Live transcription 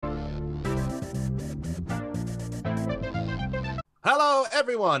Hello,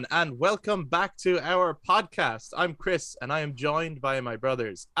 everyone, and welcome back to our podcast. I'm Chris, and I am joined by my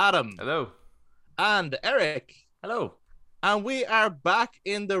brothers Adam Hello. and Eric. Hello. And we are back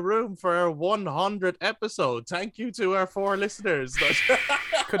in the room for our 100th episode. Thank you to our 4 listeners.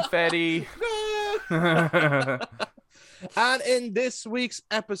 Confetti. And in this week's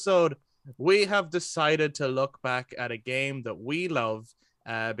episode, we have decided to look back at a game that we love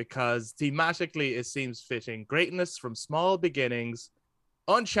because thematically it seems fitting. Greatness from small beginnings.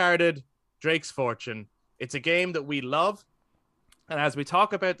 Uncharted, Drake's Fortune. It's a game that we love. And as we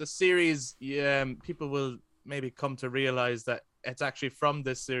talk about the series, people will maybe come to realize that it's actually from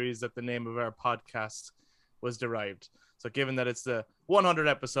this series that the name of our podcast was derived. So given that it's the 100th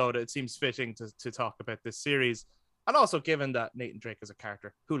episode, it seems fitting to talk about this series. And also given that Nathan Drake is a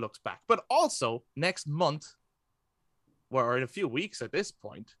character who looks back. But also, next month, or in a few weeks at this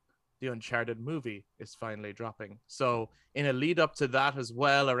point, the Uncharted movie is finally dropping. So in a lead up to that as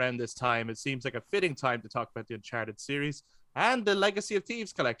well, around this time, it seems like a fitting time to talk about the Uncharted series. And the Legacy of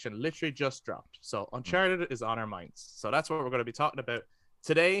Thieves collection literally just dropped. So Uncharted is on our minds. So that's what we're going to be talking about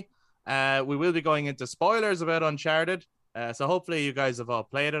today. We will be going into spoilers about Uncharted. So hopefully you guys have all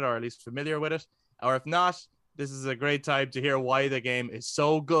played it or at least familiar with it. Or if not, this is a great time to hear why the game is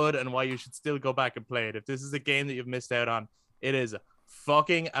so good and why you should still go back and play it. If this is a game that you've missed out on, it is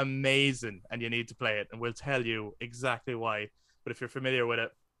fucking amazing and you need to play it. And we'll tell you exactly why. But if you're familiar with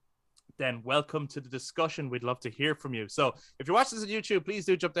it, then welcome to the discussion. We'd love to hear from you. So if you're watching this on YouTube, please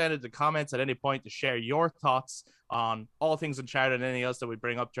do jump down into the comments at any point to share your thoughts on all things Uncharted and anything else that we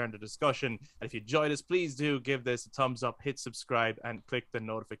bring up during the discussion. And if you enjoyed us, please do give this a thumbs up, hit subscribe, and click the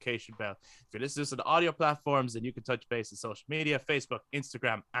notification bell. If you're listening to us on audio platforms, then you can touch base on social media, Facebook,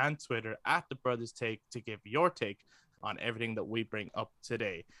 Instagram, and Twitter at The Brothers Take to give your take on everything that we bring up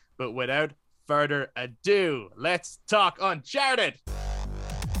today. But without further ado, let's talk Uncharted.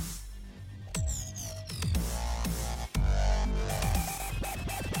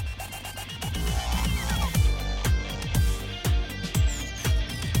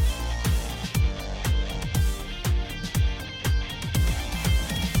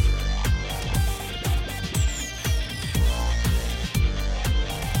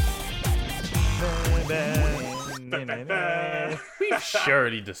 We've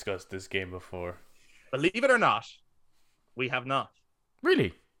surely discussed this game before. Believe it or not, we have not.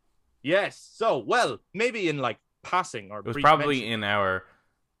 Really? Yes. So, well, maybe in like passing or It was brief probably mention. in our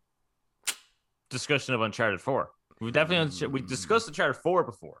discussion of Uncharted 4. We definitely we discussed Uncharted 4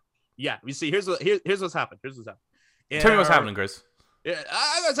 before. Yeah, you see, here's what's happened. Tell me what's happening, Chris. Yeah,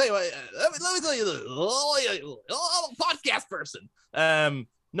 I'm gonna tell you what. Let me tell you this. I'm a podcast person.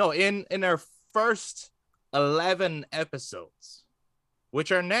 No, in our first 11 episodes, which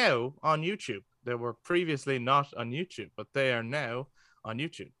are now on YouTube. They were previously not on YouTube, but they are now on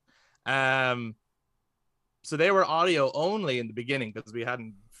YouTube. So they were audio only in the beginning because we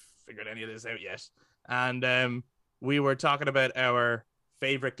hadn't figured any of this out yet. And we were talking about our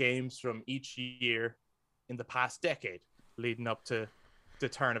favorite games from each year in the past decade, leading up to the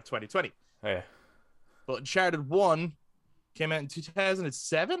turn of 2020. Oh, yeah. But Uncharted 1 came out in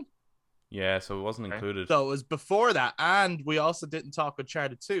 2007. Yeah, so it wasn't included. So it was before that. And we also didn't talk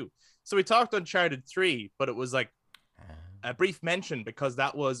Uncharted 2. So we talked Uncharted 3, but it was like a brief mention because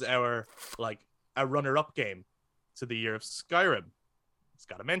that was our like a runner-up game to the year of Skyrim. It's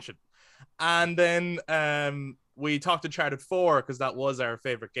got to mention. And then we talked Uncharted 4 because that was our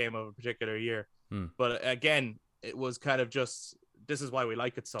favorite game of a particular year. But again, it was kind of just, this is why we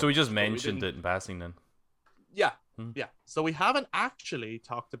like it so much. So we just mentioned it in passing then. Yeah, yeah. So we haven't actually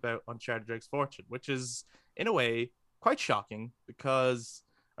talked about Uncharted Drake's Fortune, which is, in a way, quite shocking because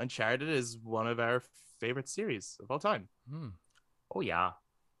Uncharted is one of our favorite series of all time. Oh, yeah.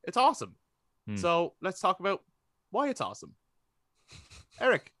 It's awesome. So let's talk about why it's awesome.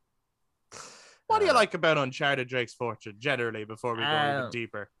 Eric, what do you like about Uncharted Drake's Fortune, generally, before we go even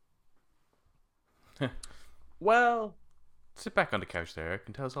deeper? Well, sit back on the couch there, Eric,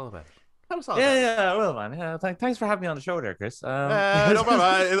 and tell us all about it. Yeah, well, man. Yeah, thanks for having me on the show there, Chris. No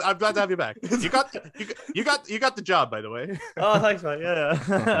problem. I'm glad to have you back. You got the job, by the way. Oh, thanks, man.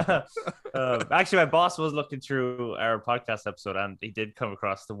 Yeah. Actually, my boss was looking through our podcast episode, and he did come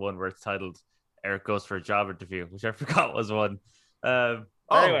across the one where it's titled "Eric Goes for a Job Interview," which I forgot was one.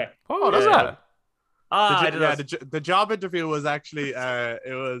 Anyway, what was that? The job interview was actually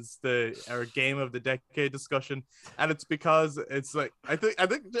it was our game of the decade discussion, and it's because it's like I think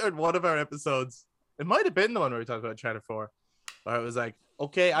during one of our episodes, it might have been the one where we talked about Uncharted 4, where it was like,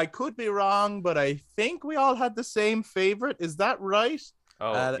 okay, I could be wrong, but I think we all had the same favorite. Is that right?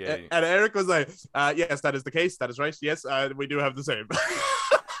 Oh, yeah. And Eric was like, yes, that is the case. That is right. Yes, we do have the same.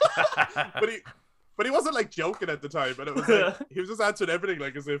 But he wasn't like joking at the time, and it was like he was just answering everything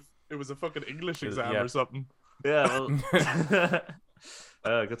like as if it was a fucking English exam or something. Yeah,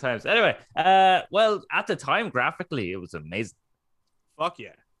 well, good times. Anyway, well, at the time, graphically, it was amazing. Fuck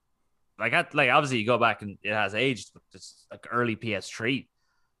yeah. Like obviously you go back and it has aged, but it's like early PS3,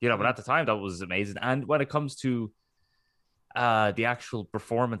 but at the time that was amazing. And when it comes to the actual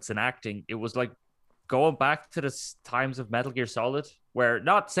performance and acting, it was like going back to the times of Metal Gear Solid, where,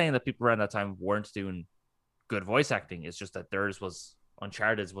 not saying that people around that time weren't doing good voice acting, it's just that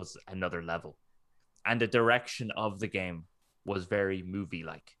Uncharted's was another level. And the direction of the game was very movie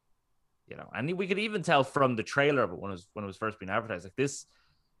like, and we could even tell from the trailer of it when it was first being advertised, like this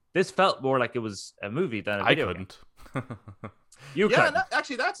felt more like it was a movie than a video. I couldn't.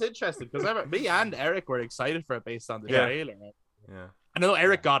 Actually, that's interesting because me and Eric were excited for it based on the trailer. Yeah. I know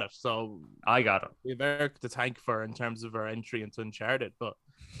Eric got it, so I got it. We have Eric to thank for in terms of our entry into Uncharted, but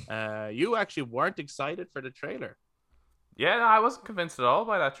you actually weren't excited for the trailer. Yeah, no, I wasn't convinced at all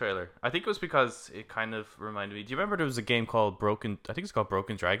by that trailer. I think it was because it kind of reminded me. Do you remember there was a game called Broken? I think it's called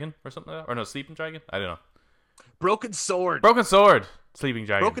Broken Dragon or something like that. Or no, Sleeping Dragon? I don't know. Broken Sword, Sleeping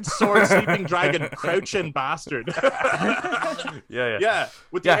Dragon. Broken Sword, Sleeping Dragon, Crouching Bastard. Yeah.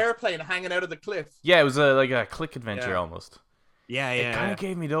 With the airplane hanging out of the cliff. Yeah, it was like a click adventure almost. Yeah. It kind of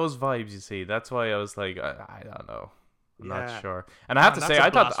gave me those vibes, you see. That's why I was like, I don't know. I'm not sure. And I have to say,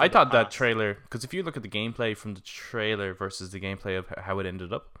 I thought that trailer, because if you look at the gameplay from the trailer versus the gameplay of how it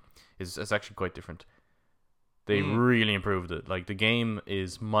ended up, is actually quite different. They really improved it. Like, the game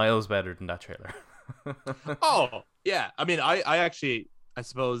is miles better than that trailer. Oh, yeah. I mean, I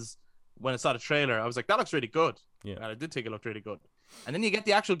suppose when I saw the trailer, I was like, that looks really good. Yeah. And I did think it looked really good. And then you get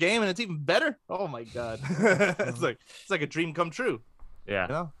the actual game and it's even better. Oh my God. It's like a dream come true.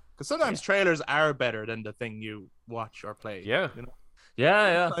 Yeah. Because sometimes trailers are better than the thing you watch or play. Yeah.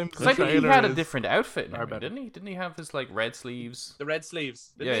 Yeah. Because I think he had a different outfit now, didn't he? Didn't he have his like red sleeves? The red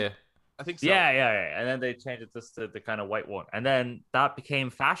sleeves. Yeah. I think so. Yeah. And then they changed it just to the kind of white one. And then that became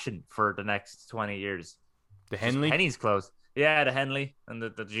fashion for the next 20 years. The Henley? Penny's clothes. Yeah, the Henley and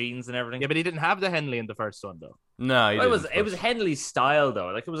the jeans and everything. Yeah, but he didn't have the Henley in the first one, though. No, it was Henley's style, though.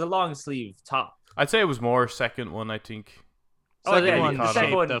 Like, it was a long sleeve top. I'd say it was more second one, I think. Second one the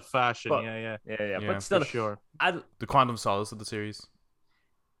second one, the fashion. But, yeah. But still, for sure. The Quantum Solace of the series.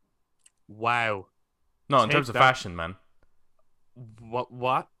 Wow. No, in terms of fashion, man. What?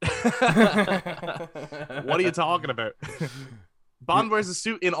 What are you talking about? Bond wears a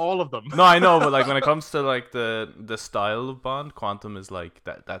suit in all of them. No, I know, but like when it comes to like the style of Bond, Quantum is like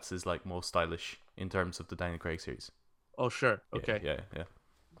that's his like most stylish in terms of the Daniel Craig series. Oh sure, okay,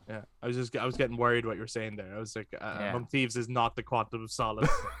 yeah. I was getting worried what you were saying there. I was like, Among Thieves is not the Quantum of Solace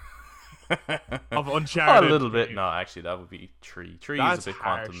of Uncharted. A little bit. No, actually, that would be Tree. Tree is a bit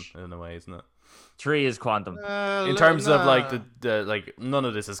harsh. Quantum in a way, isn't it? Tree is Quantum. In terms of like the like none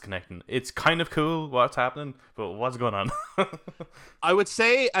of this is connecting. It's kind of cool what's happening, but what's going on? I would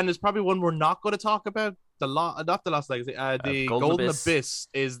say, and there's probably one we're not going to talk about. Not the Lost Legacy. The Golden Abyss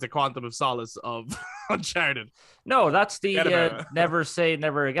is the Quantum of Solace of Uncharted. No, that's the Never Say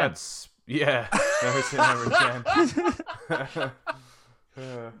Never Again. Never Say Never Again.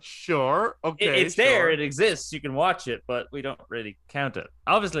 Sure. Okay. It's there. It exists. You can watch it, but we don't really count it.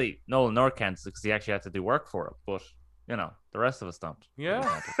 Obviously, Nolan North counts because he actually had to do work for it. But the rest of us don't.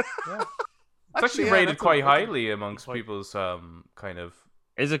 Yeah. It's actually rated quite highly amongst people's kind of.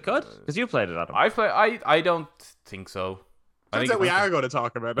 Is it good? Because you played it, Adam. I don't think so. I think we are going to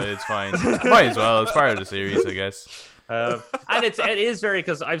talk about it. It's fine. Might as well. It's part of the series, I guess. And it is very,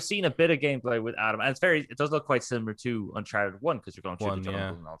 because I've seen a bit of gameplay with Adam, and it does look quite similar to Uncharted 1 because you're going through the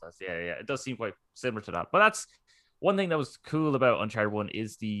jungle and all that. Yeah, it does seem quite similar to that. But that's one thing that was cool about Uncharted 1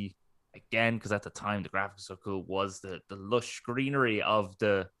 is because at the time the graphics were so cool, was the lush greenery of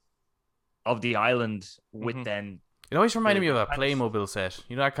the island with then. It always reminded me of a Playmobil set.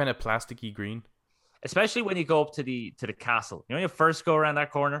 You know, that kind of plasticky green. Especially when you go up to the castle. You know, when you first go around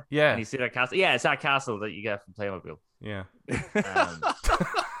that corner? Yeah. And you see that castle? Yeah, it's that castle that you get from Playmobil. Yeah.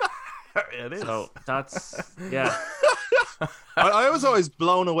 It is. So that's, yeah. I was always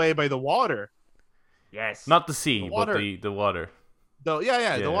blown away by the water. Yes. Not the sea, but the water.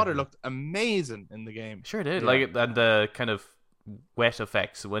 The water looked amazing in the game. Sure did. Like, and the kind of wet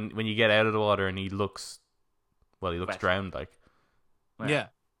effects when you get out of the water and he looks drowned, like. Yeah.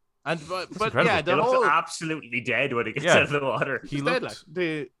 And but yeah, the whole absolutely dead when he gets out of the water. He's dead,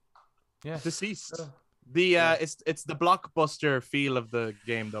 like deceased. It's the blockbuster feel of the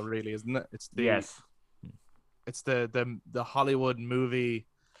game, though, really, isn't it? It's the it's the Hollywood movie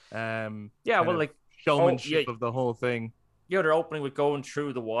Yeah, kind well, of like showmanship of the whole thing. Yeah, they're opening with going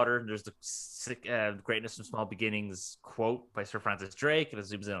through the water. And there's the greatness from small beginnings quote by Sir Francis Drake, and it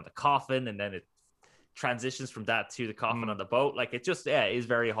zooms in on the coffin, and then it transitions from that to the coffin on the boat. Like it just is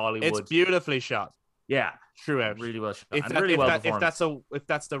very Hollywood. It's beautifully shot. Yeah, throughout, really well shot. If and that, really if well that, performed. if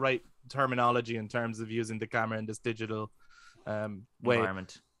that's the right terminology in terms of using the camera in this digital way.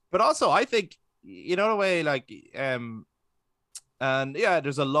 Environment. But also, I think the way like and yeah,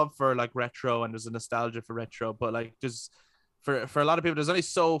 there's a love for like retro and there's a nostalgia for retro, but like just for a lot of people, there's only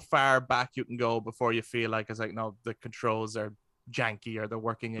so far back you can go before you feel like it's like, no, the controls are janky or they're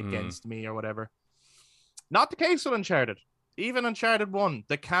working against me or whatever. Not the case with Uncharted. Even Uncharted 1,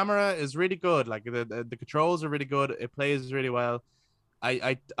 the camera is really good. Like the controls are really good. It plays really well.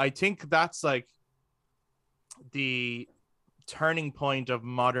 I think that's like the turning point of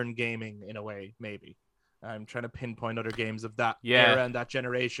modern gaming in a way, maybe. I'm trying to pinpoint other games of that era and that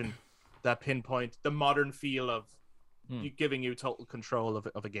generation that pinpoint the modern feel of giving you total control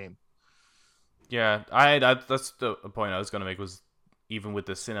of a game. Yeah, that's the point I was going to make, was even with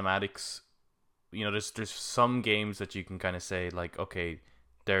the cinematics, there's some games that you can kind of say like, okay,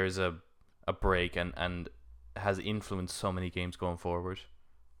 there's a break and has influenced so many games going forward.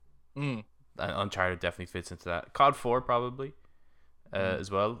 And Uncharted definitely fits into that. COD 4 probably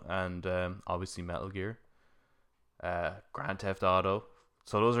as well, and obviously Metal Gear, Grand Theft Auto.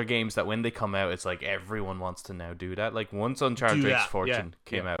 So those are games that when they come out, it's like everyone wants to now do that. Like once Uncharted Drake's Fortune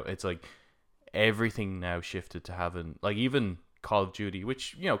came out, it's like everything now shifted to having, like, even Call of Duty,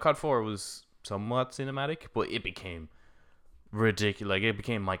 which, COD 4 was somewhat cinematic, but it became ridiculous. Like it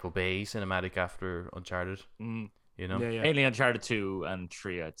became Michael Bay cinematic after Uncharted. Mainly Uncharted 2 and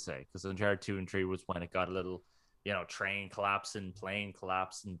 3, I'd say, because Uncharted 2 and 3 was when it got a little, train collapsing, plane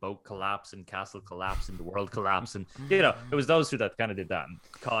collapsing, boat collapsing, castle collapsing, the world collapsing. It was those two that kind of did that. And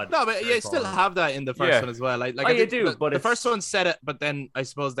COD. No, but you still have that in the first one as well. Like you do, but the first one said it, but then I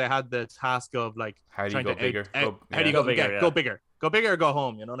suppose they had the task of like, how do you go bigger? How do you go bigger? Go bigger. Go bigger or go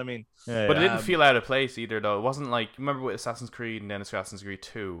home. You know what I mean? But it didn't feel out of place either, though. It wasn't like, remember with Assassin's Creed and then Assassin's Creed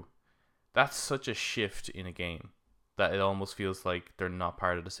 2, that's such a shift in a game that it almost feels like they're not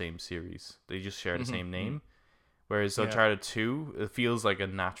part of the same series. They just share the same name. Whereas Uncharted 2, it feels like a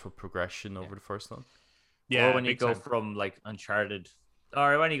natural progression over the first one. Yeah, or when you go from like Uncharted,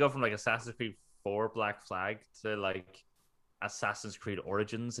 or when you go from like Assassin's Creed 4 Black Flag to like Assassin's Creed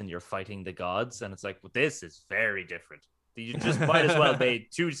Origins and you're fighting the gods, and it's like, well, this is very different. You just might as well made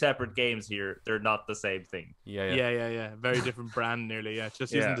two separate games here. They're not the same thing. Yeah. Very different brand, nearly. Yeah,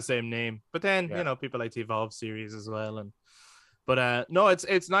 just using the same name. But then people like the Evolve series as well, but no,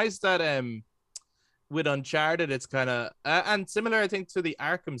 it's nice that with Uncharted, it's kind of and similar, I think, to the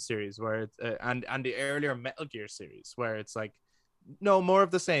Arkham series, where it's and the earlier Metal Gear series, where it's like, no, more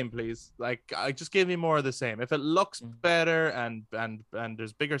of the same, please. Like, just give me more of the same. If it looks better and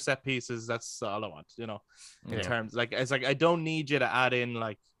there's bigger set pieces, that's all I want. In terms, like, it's like I don't need you to add in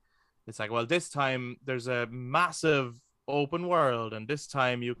like, it's like, well, this time there's a massive open world, and this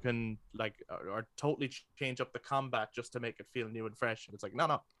time you can like or totally change up the combat just to make it feel new and fresh. And it's like,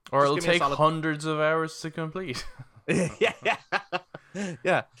 no, or it'll take hundreds of hours to complete. yeah.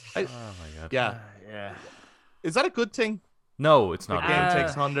 Oh my god. Yeah. Is that a good thing? No, it's not. The game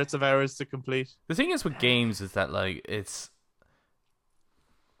takes hundreds of hours to complete. The thing is with games is that like it's,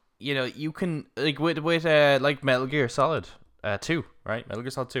 you can like with like Metal Gear Solid 2, right? Metal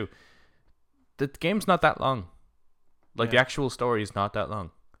Gear Solid 2. The game's not that long. Like the actual story is not that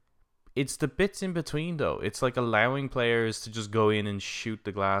long. It's the bits in between though. It's like allowing players to just go in and shoot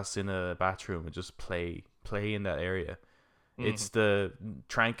the glass in a bathroom and just play in that area. It's the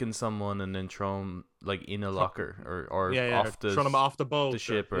tranking someone and then throw them like in a locker or off the throw them off the boat, the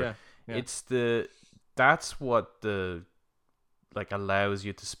ship, it's that's what the like allows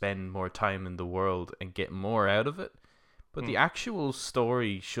you to spend more time in the world and get more out of it. But the actual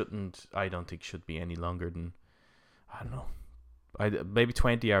story I don't think should be any longer than, I don't know, maybe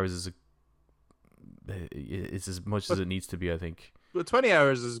 20 hours is as much as it needs to be, I think. But 20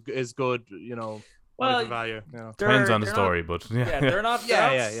 hours is good, Well, value. Depends on the story, but they're not.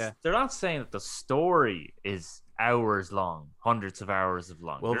 They're not saying that the story is hours long, hundreds of hours of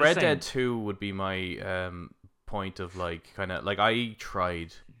long. Well, Red Dead 2 would be my point of like kind of like I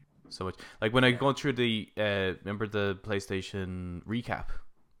tried so much. Like when I go through the remember the PlayStation recap,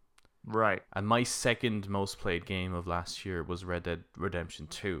 right? And my second most played game of last year was Red Dead Redemption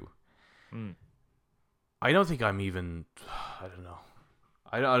 2. I don't think I'm even. I don't know.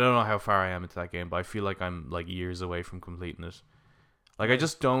 I don't know how far I am into that game, but I feel like I'm like years away from completing it. Like I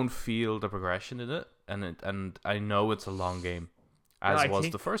just don't feel the progression in it, and I know it's a long game, as was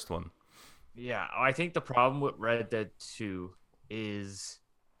the first one. Yeah, I think the problem with Red Dead 2 is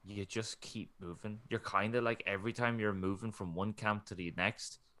you just keep moving. You're kind of like every time you're moving from one camp to the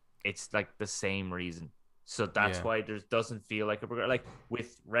next, it's like the same reason. So that's why there doesn't feel like a progress. Like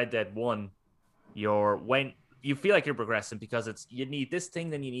with Red Dead 1, when you feel like you're progressing because it's you need this thing,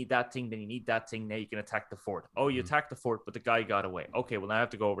 then you need that thing, then you need that thing. Now you can attack the fort. Oh, you attack the fort, but the guy got away. Okay, well now I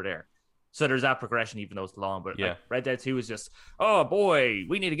have to go over there. So there's that progression, even though it's long. But like Red Dead 2 is just, oh boy,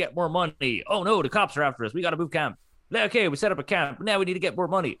 we need to get more money. Oh no, the cops are after us. We got to move camp. Okay, we set up a camp. Now we need to get more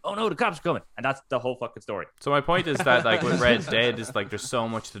money. Oh no, the cops are coming. And that's the whole fucking story. So my point is that like with Red Dead is like there's so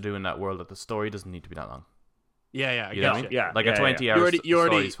much to do in that world that the story doesn't need to be that long. Yeah, you know what I mean? Yeah, like a 20 hours. You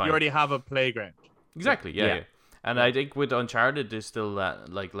already have a playground. Exactly. Yeah. And I think with Uncharted, there's still that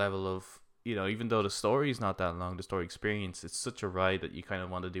like level of, you know, even though the story is not that long, the story experience, it's such a ride that you kind of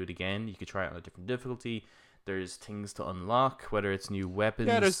want to do it again. You could try it on a different difficulty. There's things to unlock, whether it's new weapons.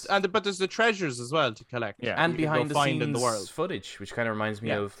 Yeah, but there's the treasures as well to collect. Yeah, and behind the scenes in the world footage, which kind of reminds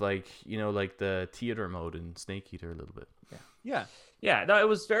me of like, you know, like the theater mode in Snake Eater a little bit. Yeah. No, it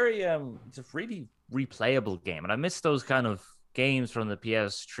was very it's a really replayable game, and I miss those kind of games from the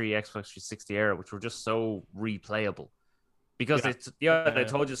PS3, Xbox 360 era, which were just so replayable. Because they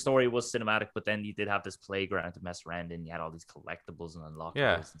told you the story was cinematic, but then you did have this playground to mess around in. You had all these collectibles and unlockables.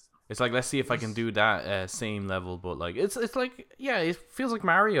 Yeah, and stuff. It's like, let's see if I can do that same level, but like it's like it feels like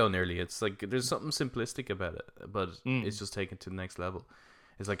Mario nearly. It's like there's something simplistic about it, but it's just taken to the next level.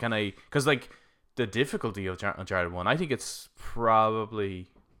 It's like because like the difficulty of Uncharted 1, I think it's probably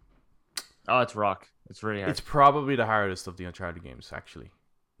it's rock. It's really hard. It's probably the hardest of the Uncharted games, actually.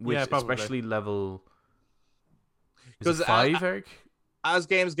 Especially level. Because 5, Eric? As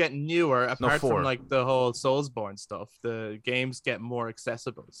games get newer, apart from like the whole Soulsborne stuff, the games get more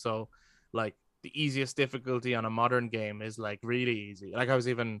accessible. So, like the easiest difficulty on a modern game is like really easy. Like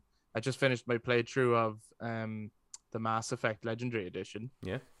I just finished my playthrough of the Mass Effect Legendary Edition.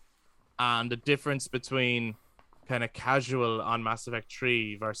 Yeah. And the difference between kind of casual on Mass Effect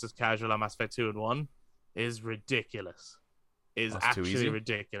 3 versus casual on Mass Effect 2 and 1 is ridiculous. Actually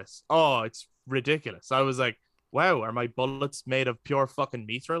ridiculous. Oh, it's ridiculous. I was like, wow, are my bullets made of pure fucking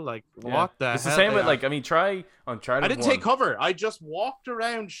mithril? Like, what the hell? It's the same with, like, I mean, try Uncharted. I didn't take cover. I just walked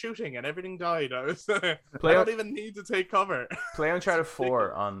around shooting and everything died. I don't even need to take cover. Play Uncharted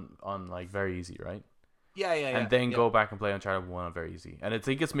 4 on like, very easy, right? Yeah. And then go back and play Uncharted 1 on very easy. And I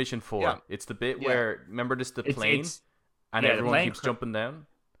think it's mission 4. Yeah. It's the bit where, remember the plane? And everyone keeps jumping down?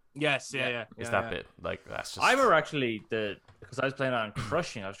 Yes, yeah. It's that bit. Like, that's just... I remember actually, because I was playing on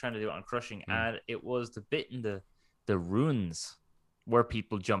Crushing. I was trying to do it on Crushing, and it was the bit in the ruins where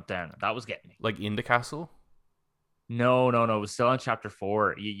people jump down. That was getting me. Like in the castle? No. It was still on chapter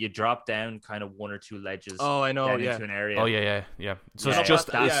 4. You drop down kind of one or two ledges. Oh, I know. Into an area. Oh, yeah. So it's just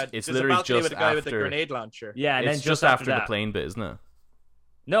it's literally just with the guy with the grenade launcher. Yeah, and it's then just after the plane bit, isn't it?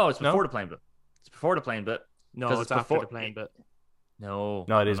 No, it's before the plane bit. It's before the plane bit. No, it's after the plane bit. No,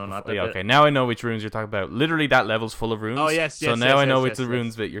 it is. Not that okay, now I know which runes you're talking about. Literally, that level's full of runes. Oh yes. So now I know which the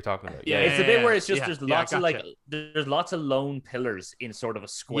runes bit you're talking about. Yeah, it's a bit where it's just there's lots of there's lots of lone pillars in sort of a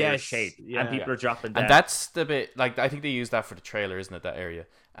square shape, and people are dropping down. And that's the bit. Like I think they used that for the trailer, isn't it? That area,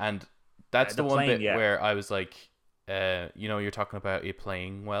 and that's the one bit where I was like, you're talking about it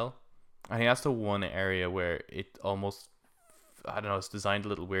playing well. I think that's the one area where it almost. I don't know, it's designed a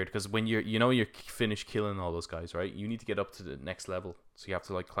little weird because when you're finished killing all those guys, right? You need to get up to the next level. So you have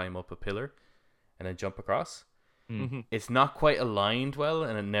to like climb up a pillar and then jump across. Mm-hmm. It's not quite aligned well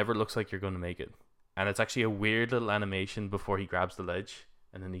and it never looks like you're going to make it. And it's actually a weird little animation before he grabs the ledge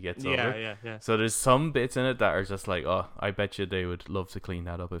and then he gets over. Yeah. So there's some bits in it that are just like, oh, I bet you they would love to clean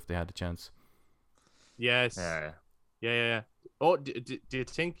that up if they had the chance. Yes. Yeah. Oh, do you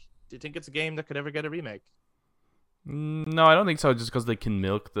think it's a game that could ever get a remake? No, I don't think so. Just because they can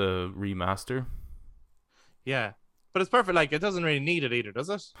milk the remaster. Yeah, but it's perfect. Like it doesn't really need it either, does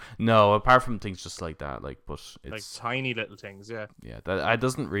it? No, apart from things just like that. Like, but it's like tiny little things. Yeah. That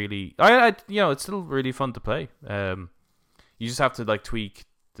doesn't really. It's still really fun to play. You just have to like tweak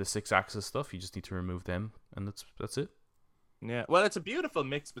the 6-axis stuff. You just need to remove them, and that's it. Yeah. Well, it's a beautiful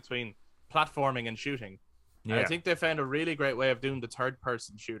mix between platforming and shooting. Yeah. And I think they found a really great way of doing the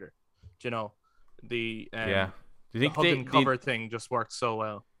third-person shooter. You know, the Do you think the hug and cover thing just worked so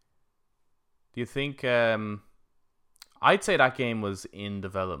well? Do you think? I'd say that game was in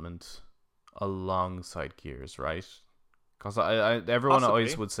development alongside Gears, right? Because everyone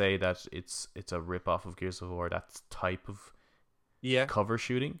always would say that it's a rip off of Gears of War. That type of cover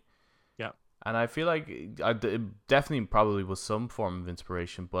shooting. Yeah. And I feel like it definitely probably was some form of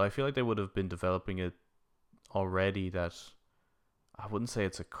inspiration, but I feel like they would have been developing it already. That I wouldn't say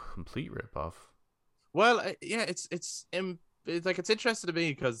it's a complete rip-off. Well, yeah, it's like it's interesting to me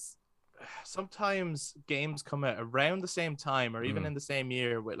because sometimes games come out around the same time or even in the same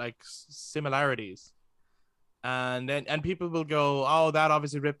year with like similarities, and people will go, "Oh, that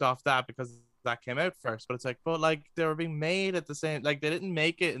obviously ripped off that because that came out first." But it's like, but like they were being made at the same, like they didn't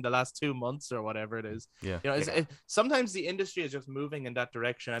make it in the last 2 months or whatever it is. Yeah, sometimes the industry is just moving in that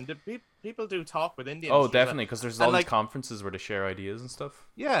direction, and people do talk within the industry. industry. Oh, definitely, because there's all these conferences where they share ideas and stuff.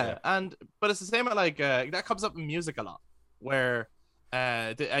 Yeah, but it's the same like that comes up in music a lot, where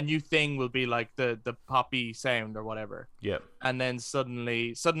a new thing will be like the poppy sound or whatever. Yeah, and then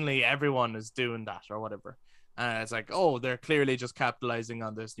suddenly everyone is doing that or whatever. It's like, oh, they're clearly just capitalizing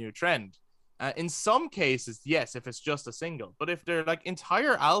on this new trend. In some cases, yes, if it's just a single, but if they're like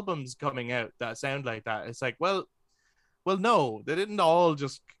entire albums coming out that sound like that, it's like, well, no, they didn't all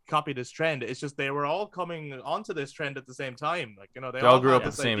just copy this trend. It's just they were all coming onto this trend at the same time. Like, they all grew up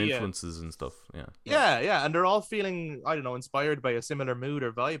with the same influences and stuff. Yeah, and they're all feeling, I don't know, inspired by a similar mood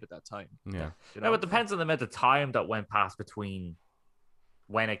or vibe at that time. Yeah. No, it depends on the amount of time that went past between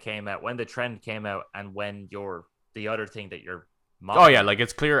when it came out, when the trend came out, and when the other thing that you're modeling. Oh yeah, like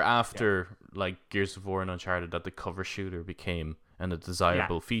it's clear after like Gears of War and Uncharted that the cover shooter became a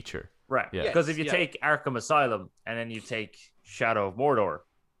desirable feature. Right. Yeah. Because if you take Arkham Asylum and then you take Shadow of Mordor,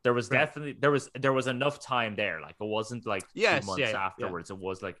 there was definitely there was enough time there. Like it wasn't like 2 months afterwards. It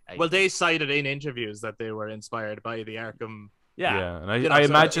was like they cited in interviews that they were inspired by the Arkham. Yeah, and I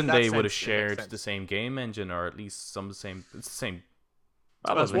imagine they would have shared the same game engine, or at least some of the same. It's the same.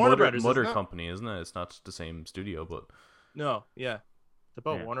 It's Warner Brothers, Mother company, isn't it? It's not the same studio, but no, yeah, they're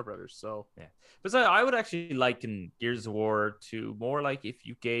both Warner Brothers. So yeah, but I would actually liken Gears of War to more like if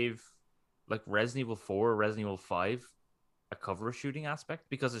you gave like Resident Evil 4 or Resident Evil 5 a cover shooting aspect,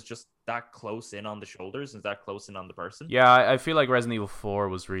 because it's just that close in on the shoulders and that close in on the person. Yeah, I feel like Resident Evil 4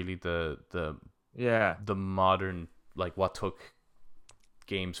 was really the modern, like what took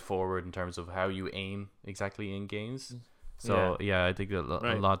games forward in terms of how you aim exactly in games. So yeah, I think a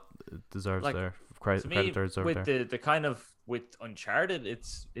lot deserves like, there. Credit deserves with there. The kind of with Uncharted,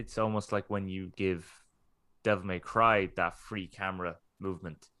 it's almost like when you give Devil May Cry that free camera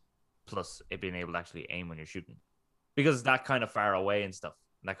movement, plus it being able to actually aim when you're shooting, because it's that kind of far away and stuff,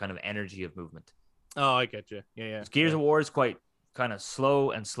 that kind of energy of movement. Oh, I get you. Yeah. Gears of War is quite kind of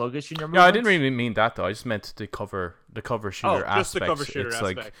slow and sluggish in your movement. Yeah, I didn't really mean that though. I just meant the cover shooter aspect. Just the cover shooter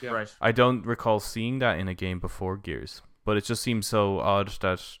aspect. Like, yeah. Right. I don't recall seeing that in a game before Gears, but it just seems so odd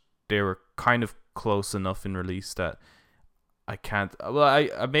that they were kind of close enough in release that I can't. Well,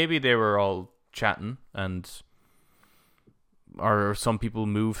 I maybe they were all chatting and. Or some people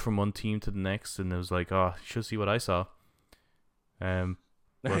moved from one team to the next, and it was like, "Oh, you should see what I saw." But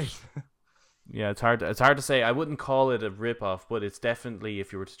yeah, it's hard to say. I wouldn't call it a rip-off, but it's definitely,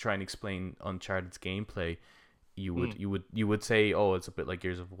 if you were to try and explain Uncharted's gameplay, you would say, "Oh, it's a bit like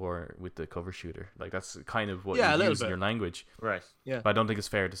Gears of War with the cover shooter." Like that's kind of what you use in your language, right? Yeah, but I don't think it's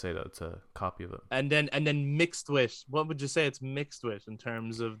fair to say that it's a copy of it. And then mixed with, what would you say it's mixed with in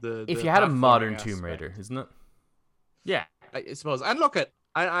terms of the? If you had a modern Tomb Raider, isn't it? Yeah, I suppose. And look at,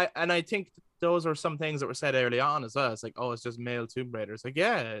 I think those are some things that were said early on as well. It's like, oh, it's just male Tomb Raider. It's like,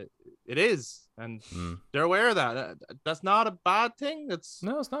 yeah, it is, and they're aware of that. That's not a bad thing. No, it's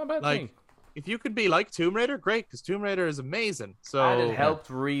not a bad thing. If you could be like Tomb Raider, great, because Tomb Raider is amazing. So and it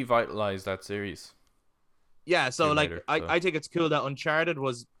helped revitalize that series. Yeah, so Tomb Raider, I think it's cool that Uncharted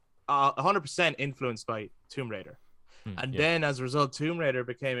was 100% influenced by Tomb Raider, and then as a result, Tomb Raider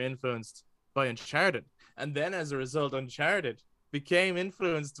became influenced by Uncharted. And then, as a result, Uncharted became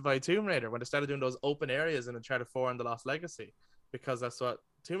influenced by Tomb Raider when they started doing those open areas in Uncharted 4 and The Lost Legacy, because that's what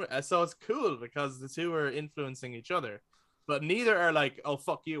so it's cool because the two are influencing each other, but neither are like, oh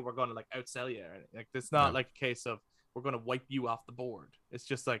fuck you, we're gonna like outsell you. Like it's not like a case of we're gonna wipe you off the board. It's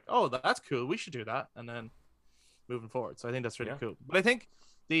just like, oh, that's cool, we should do that, and then moving forward. So I think that's really cool. But I think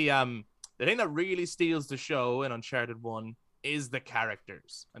the thing that really steals the show in Uncharted 1 is the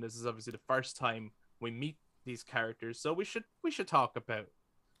characters, and this is obviously the first time we meet these characters, so we should talk about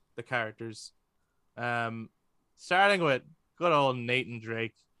the characters. Starting with good old Nathan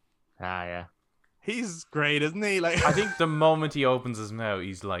Drake. Yeah, he's great, isn't he? Like, I think the moment he opens his mouth,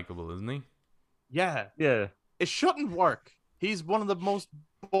 he's likable, isn't he? Yeah. It shouldn't work. He's one of the most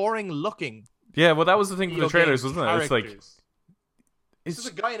boring looking. Yeah, well, that was the thing for the trailers, wasn't it? It's like it's just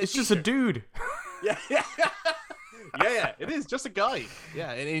a guy. It's just a dude. Yeah. Yeah, it is just a guy.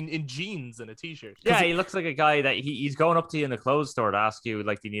 Yeah, in jeans and a t-shirt. Yeah, he looks like a guy that he's going up to you in a clothes store to ask you,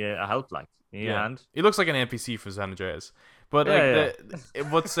 like, do you need a help? Like, Yeah, and he looks like an NPC from San Andreas. But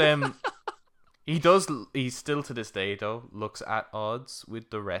he still to this day though looks at odds with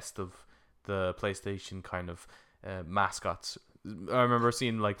the rest of the PlayStation kind of mascots. I remember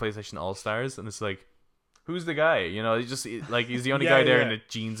seeing like PlayStation All Stars, and it's like, who's the guy? He's the only guy there in a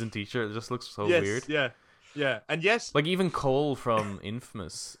jeans and t-shirt. It just looks so weird. Yeah, and yes, like even Cole from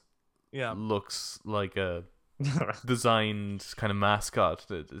Infamous, looks like a designed kind of mascot.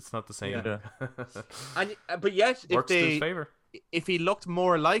 It's not the same. Yeah. But yet, works to his favor. If he looked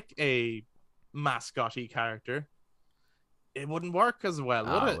more like a mascot-y character, it wouldn't work as well,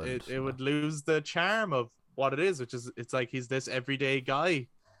 would it? It would lose the charm of what it is, which is it's like he's this everyday guy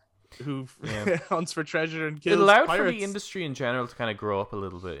who hunts for treasure and kills pirates. It allowed pirates. for the industry in general to kind of grow up a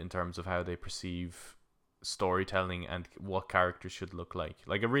little bit in terms of how they perceive storytelling and what characters should look like.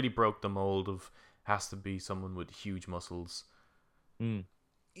 Like, it really broke the mold of has to be someone with huge muscles.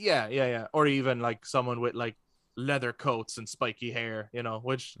 Yeah. Or even like someone with like leather coats and spiky hair,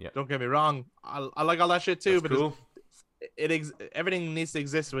 which don't get me wrong, I like all that shit too. That's cool. Everything needs to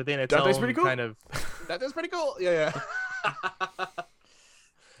exist within its Dante's own pretty cool. kind of. That is pretty cool. Yeah.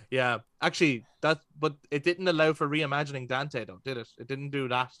 Yeah, actually, but it didn't allow for reimagining Dante, though, did it? It didn't do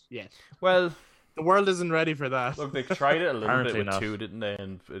that yet. Well, the world isn't ready for that. Look, they tried it a little bit with not. 2, didn't they?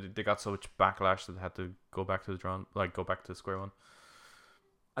 And they got so much backlash that they had to go back to the square one.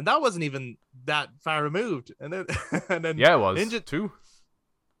 And that wasn't even that far removed. And then yeah, it was Ninja 2.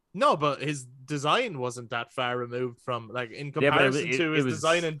 No, but his design wasn't that far removed from like in comparison to his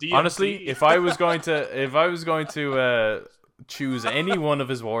design in DMC. Honestly, if I was going to choose any one of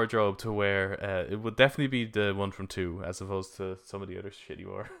his wardrobe to wear, it would definitely be the one from 2, as opposed to some of the other shit he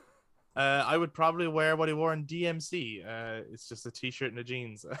wore. I would probably wear what he wore in DMC. It's just a t-shirt and a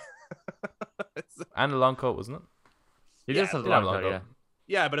jeans. And a long coat, wasn't it? He just has a long coat, yeah.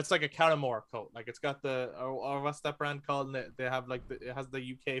 Yeah, but it's like a Caramore coat. Like, it's got or what's that brand called? They have like it has the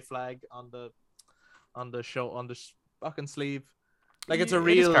UK flag on the fucking sleeve. Like, it's a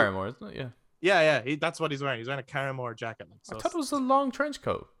real. It is Caramore, isn't it? Yeah. Yeah. That's what he's wearing. He's wearing a Caramore jacket. Like, so I thought it was a long trench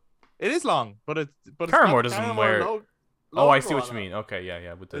coat. It is long, but Caramore doesn't Caramore wear. Oh, I see what you mean. Okay,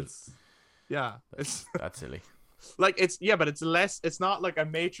 yeah. With the. It's that's silly. Like, but it's less. It's not like a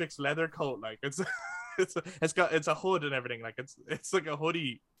Matrix leather coat. Like, it's a hood and everything. Like, it's like a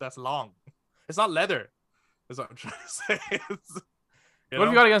hoodie that's long. It's not leather. Is what I'm trying to say. What have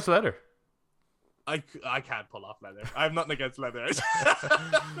you got against leather? I can't pull off leather. I have nothing against leather.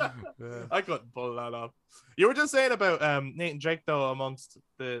 I couldn't pull that off. You were just saying about Nathan Drake, though, amongst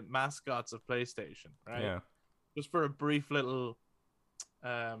the mascots of PlayStation, right? Yeah. Just for a brief little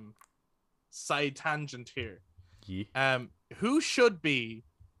side tangent here. Yeah. Who should be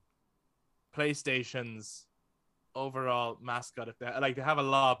PlayStation's overall mascot? If they have a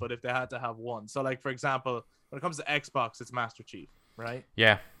lot, but if they had to have one. So, like, for example, when it comes to Xbox, it's Master Chief, right?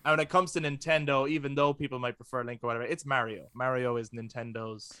 Yeah. And when it comes to Nintendo, even though people might prefer Link or whatever, it's Mario. Mario is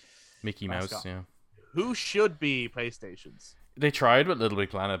Nintendo's Mickey mascot. Mouse, yeah. Who should be PlayStation's? They tried with Little Big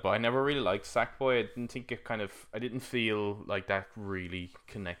Planet, but I never really liked Sackboy. I didn't feel like that really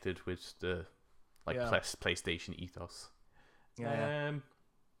connected with the PlayStation ethos. Yeah.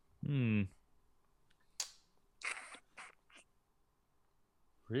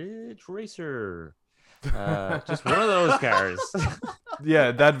 Ridge Racer. Just one of those cars.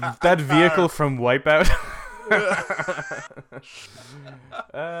 Yeah, that vehicle from Wipeout.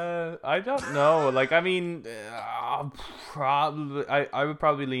 I don't know. Like, I mean, probably I would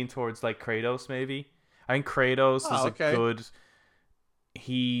probably lean towards like Kratos. Maybe I think Kratos is a good.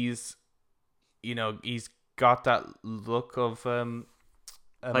 He's got that look of a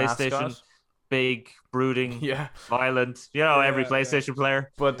PlayStation. Mascot. Big, brooding, violent. Every PlayStation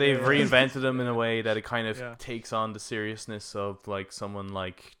player. But they've reinvented him in a way that it kind of takes on the seriousness of like someone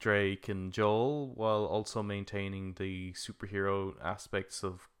like Drake and Joel, while also maintaining the superhero aspects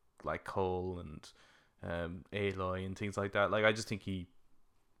of like Cole and Aloy and things like that. Like, I just think he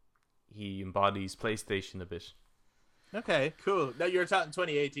embodies PlayStation a bit. Okay, cool. Now you're talking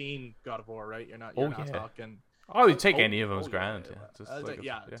 2018 God of War, right? You're not talking. Oh, you take any of them's grand. Just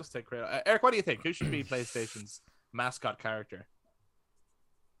take Kratos. Eric, what do you think? Who should be PlayStation's mascot character?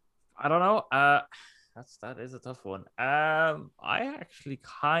 I don't know. That is a tough one. I actually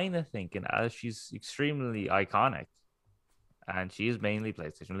kind of thinking, as she's extremely iconic, and she is mainly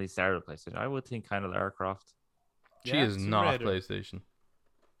PlayStation, at least started PlayStation. I would think kind of Lara Croft. She is not PlayStation.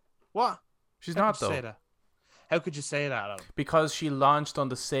 What? She's not though. How could you say that? Adam? Because she launched on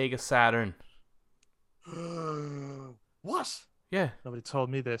the Sega Saturn. What? Yeah. Nobody told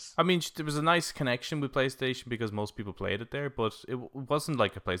me this. I mean, there was a nice connection with PlayStation because most people played it there, but it wasn't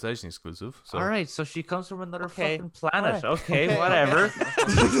like a PlayStation exclusive. So. All right, so she comes from another Okay. fucking planet. All right. Okay, whatever.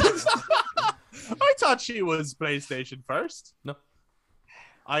 I thought she was PlayStation first. No.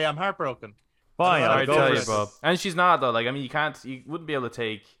 I am heartbroken. Fine, I'll Sorry to go tell for you, it. Bob. And she's not though. Like, I mean, you wouldn't be able to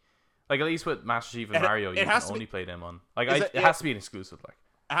take, like, at least with Master Chief and Mario, you can only play them on. Like, it has to be an exclusive. Like,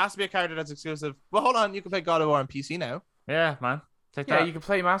 it has to be a character that's exclusive. Well, hold on, you can play God of War on PC now. Yeah, man. Take yeah, that. you can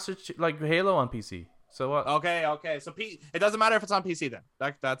play like Halo on PC. So what? Okay. So it doesn't matter if it's on PC then.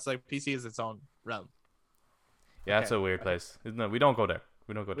 That's like PC is its own realm. Yeah, that's a weird place, isn't it? We don't go there.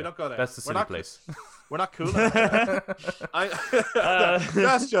 We don't go there. That's the silly place. We're not cool enough.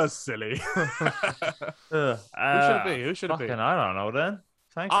 That's just silly. Who should it be? I don't know then.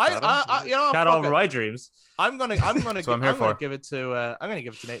 Thanks. Cat over my dreams. I'm gonna give it to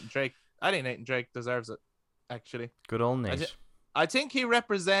Nathan Drake. I think Nathan Drake deserves it. Actually, good old Nate. I think he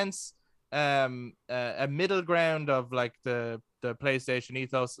represents a middle ground of like the PlayStation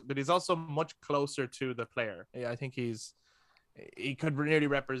ethos, but he's also much closer to the player. Yeah, I think he could really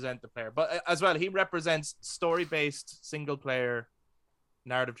represent the player, but as well, he represents story-based, single-player,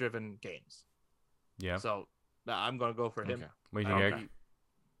 narrative-driven games. Yeah. So I'm gonna go for him. Okay. What do you think, Eric?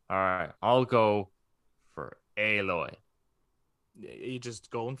 All right, I'll go for Aloy. You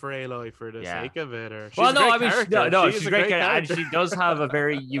just going for Aloy for the sake of it, or she's a great character, and she does have a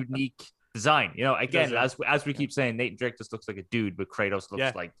very unique design. You know, again, as we keep saying, Nathan Drake just looks like a dude, but Kratos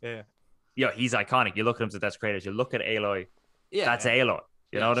looks like he's iconic. You look at him, that's Kratos. You look at Aloy, that's Aloy.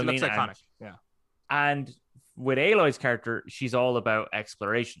 You know what I mean? Looks iconic. And with Aloy's character, she's all about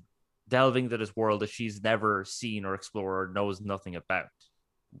exploration, delving into this world that she's never seen or explored or knows nothing about.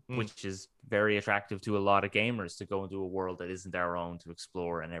 Which is very attractive to a lot of gamers, to go into a world that isn't our own, to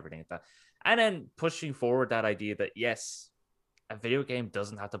explore and everything like that. And then pushing forward that idea that, yes, a video game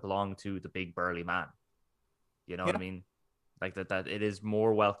doesn't have to belong to the big burly man. You know what I mean? Like that it is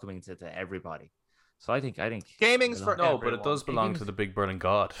more welcoming to everybody. So I think gaming's for no, but it does belong to the big burning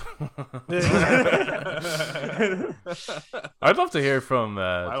god. I'd love to hear from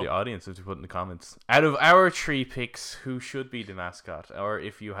the audience if you put in the comments. Out of our 3 picks, who should be the mascot, or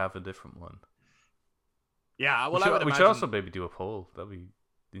if you have a different one? Yeah, well, we should also maybe do a poll. That'd be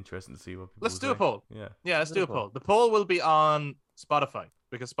interesting to see what people. Let's do a poll. Yeah, let's do a poll. The poll will be on Spotify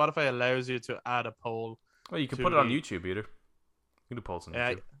because Spotify allows you to add a poll. Well, you can put it on YouTube either. You can do polls on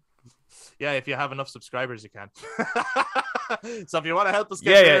YouTube. Yeah, if you have enough subscribers, you can. So if you want to help us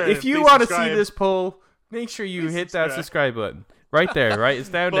get there, if you want to see this poll, make sure you hit that subscribe button right there. Right, it's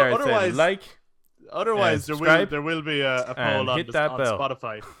down there. It says like. Otherwise, there will be a poll on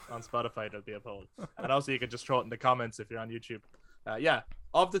Spotify. On Spotify, there'll be a poll, and also you can just throw it in the comments if you're on YouTube.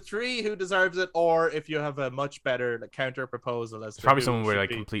 Of the 3, who deserves it, or if you have a much better counter proposal as to probably someone we're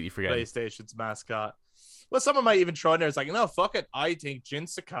completely forgetting. PlayStation's mascot. Well, someone might even throw in there. It's like, no, fuck it. I think Jin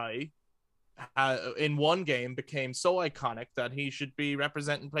Sakai in one game became so iconic that he should be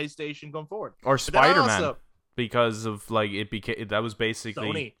representing PlayStation going forward. Or Spider-Man, because of like it became that was basically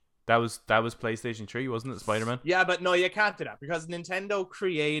Sony. That was PlayStation 3, wasn't it? Spider-Man. Yeah, but no, you can't do that because Nintendo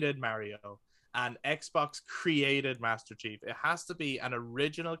created Mario and Xbox created Master Chief. It has to be an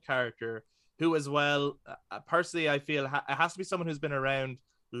original character who, as well, personally, I feel it has to be someone who's been around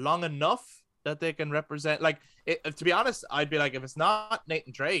long enough that they can represent. Like, to be honest, I'd be like, if it's not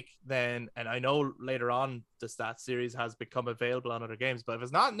Nathan Drake, then, and I know later on the Stats series has become available on other games, but if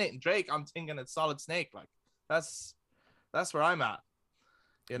it's not Nathan Drake, I'm thinking it's Solid Snake. Like, that's where I'm at.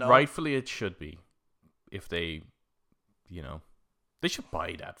 You know, rightfully it should be. If they, they should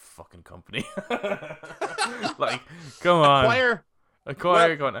buy that fucking company. Like, come on, acquire.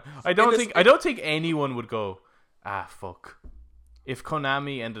 Well, I don't think anyone would go, fuck. If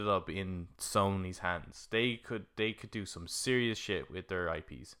Konami ended up in Sony's hands, they could do some serious shit with their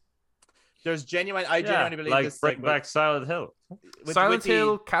IPs. There's I genuinely believe this. Bring back Silent Hill. Silent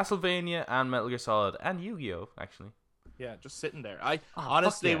Hill, Castlevania, and Metal Gear Solid, and Yu-Gi-Oh! Actually. Yeah, just sitting there.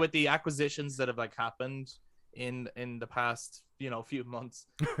 Honestly, with the acquisitions that have happened in the past few months,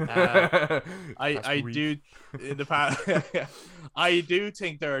 I do in the past I do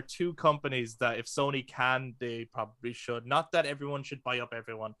think there are 2 companies that if Sony can, they probably should. Not that everyone should buy up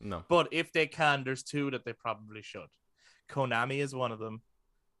everyone, no, but if they can, there's 2 that they probably should. Konami is one of them.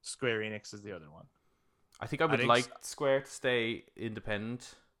 Square Enix is the other one. I think I would like Square to stay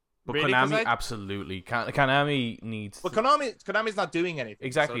independent. But really? Konami absolutely Konami needs. But Konami's not doing anything.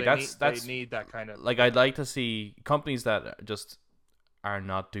 Exactly. So they need that kind of. Like, I'd like to see companies that just are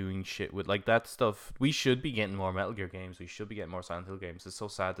not doing shit with that stuff. We should be getting more Metal Gear games. We should be getting more Silent Hill games. It's so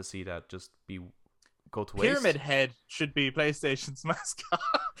sad to see that just be go to waste. Pyramid Head should be PlayStation's mascot.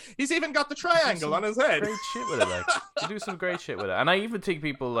 He's even got the triangle on his head. Great shit with it, like they do some great shit with it. And I even think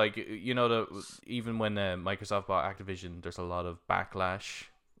people like even when Microsoft bought Activision, there's a lot of backlash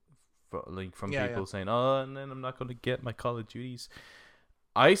from people saying, "Oh, and then I'm not going to get my Call of Duties."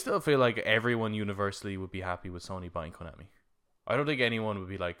 I still feel like everyone universally would be happy with Sony buying Konami. I don't think anyone would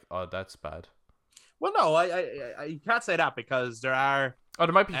be like, "Oh, that's bad." Well, no, I you can't say that because there are. Oh,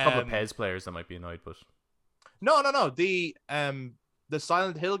 there might be a couple of PES players that might be annoyed, but no. The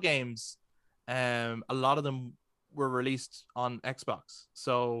Silent Hill games, a lot of them were released on Xbox,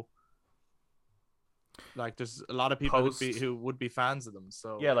 so like there's a lot of people who would be fans of them.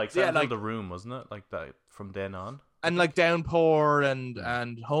 So yeah, like Silent Hill The Room, wasn't it? Like that from then on. And like Downpour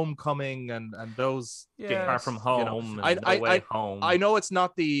and Homecoming and those games. Far From Home, Home. I know it's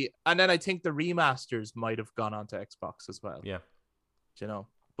not and then I think the remasters might have gone onto Xbox as well. Yeah,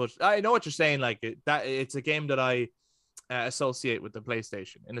 but I know what you're saying. Like it's a game that I associate with the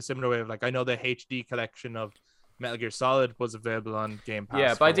PlayStation in a similar way of like I know the HD collection of Metal Gear Solid was available on Game Pass.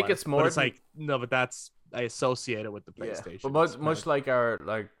 Yeah, but I think it's more. But it's like no, but that's I associate it with the PlayStation. Yeah, but much like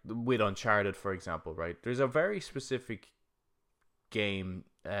with Uncharted, for example, right? There's a very specific game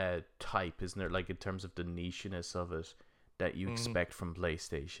type, isn't there? Like in terms of the nicheness of it that you expect from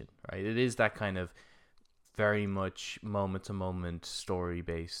PlayStation, right? It is that kind of very much moment to moment story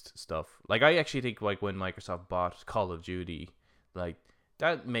based stuff. Like I actually think like when Microsoft bought Call of Duty, like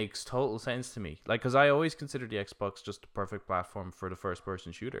that makes total sense to me. Like because I always consider the Xbox just the perfect platform for the first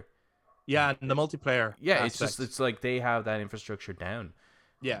person shooter. Yeah, and the multiplayer. Yeah, it's like they have that infrastructure down.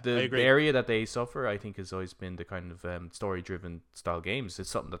 Yeah, the area that they suffer, I think, has always been the kind of story driven style games.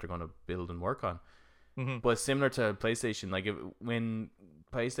 It's something that they're going to build and work on. Mm-hmm. But similar to PlayStation, like when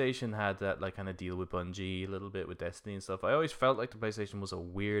PlayStation had that like kind of deal with Bungie a little bit with Destiny and stuff, I always felt like the PlayStation was a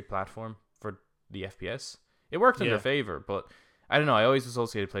weird platform for the FPS. It worked in their favor, but I don't know. I always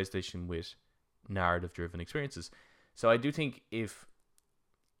associated PlayStation with narrative driven experiences. So I do think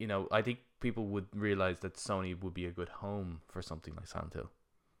I think people would realize that Sony would be a good home for something like Silent Hill.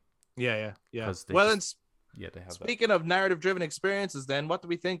 Yeah. Well, they have speaking of narrative-driven experiences, then what do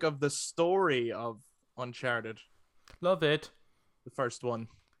we think of the story of Uncharted? Love it. The first one,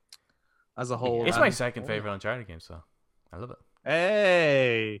 as a whole. It's my second favorite Uncharted game, so I love it.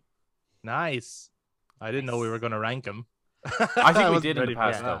 Hey, nice. I didn't know we were going to rank them. I think we did in the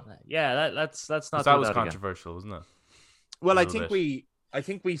past, though. Yeah, that's not. That was controversial, wasn't it? Well, I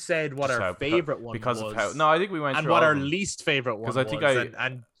think we said what our favorite one was. Of how. No, I think we went and through what our least favorite one was. Because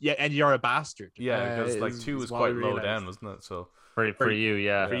I think and you're a bastard. Yeah, because like 2 was quite low down, wasn't it? So for you,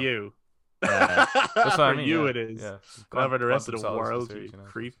 yeah. For you. Yeah. That's what I mean. For you, yeah. it is. Yeah. Whatever the rest of the world, you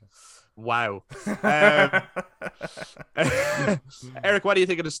creep. Wow. Eric, what do you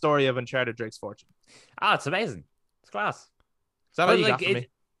think of the story of Uncharted Drake's Fortune? It's amazing. It's class. Is that all you got for me?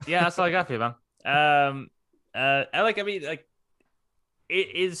 Yeah, that's all I got for you, man.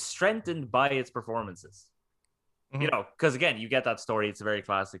 It is strengthened by its performances. Mm-hmm. Because again, you get that story. It's a very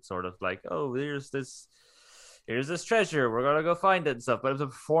classic sort of like, oh, here's this treasure. We're gonna go find it and stuff. But if the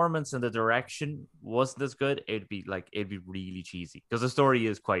performance and the direction wasn't as good, it'd be really cheesy. Because the story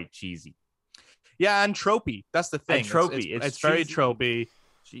is quite cheesy. Yeah, and tropey. That's the thing. It's very tropey.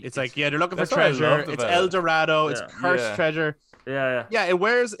 It's like, they're looking for treasure. It's El Dorado. It's cursed treasure. Yeah. It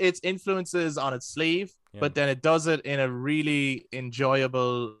wears its influences on its sleeve, but then it does it in a really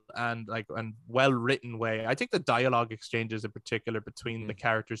enjoyable and well written way. I think the dialogue exchanges in particular between the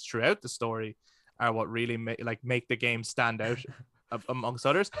characters throughout the story are what really make the game stand out amongst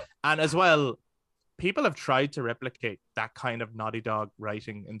others. And as well, people have tried to replicate that kind of Naughty Dog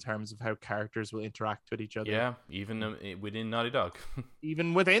writing in terms of how characters will interact with each other. Yeah, even within Naughty Dog.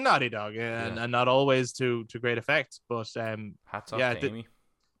 Even within Naughty Dog, and not always to great effect. But hats off to Amy.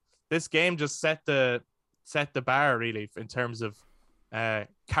 This game just set the bar really in terms of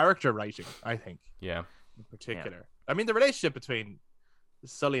character writing, I think. Yeah. In particular. Yeah. I mean, the relationship between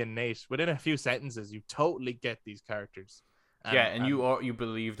Sully and Nate, within a few sentences, you totally get these characters. And you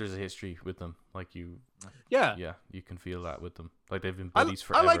believe there's a history with them, like you can feel that with them, like they've been buddies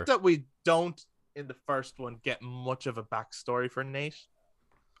forever. I like that we don't in the first one get much of a backstory for Nate.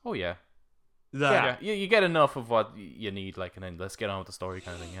 Oh yeah, you get enough of what you need, like, and then let's get on with the story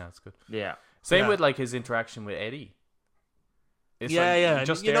kind of thing. Yeah, it's good. Yeah, same with like his interaction with Eddie. It's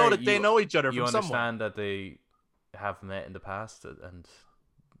just you know that they know each other. You from understand that they have met in the past and.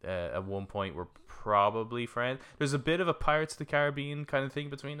 At one point we're probably friends. There's a bit of a Pirates of the Caribbean kind of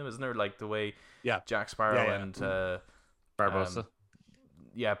thing between them, isn't there? Like the way Jack Sparrow and Barbossa.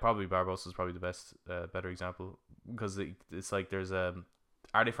 Probably Barbossa is probably the better example, because it's like there's a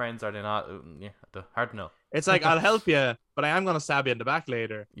Are they friends? Are they not? Yeah, hard to know. It's like, I'll help you, but I am gonna stab you in the back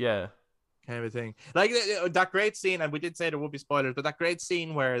later. Yeah. Kind of a thing. Like that great scene, and we did say there would be spoilers, but that great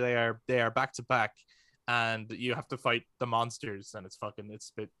scene where they are back to back, and you have to fight the monsters, and it's a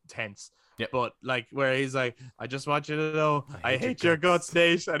bit tense. Yep. But like where he's like, I just want you to know I hate your guts,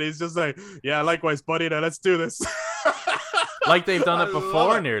 Nate, and he's just like, yeah, likewise, buddy. Now let's do this. Like they've done it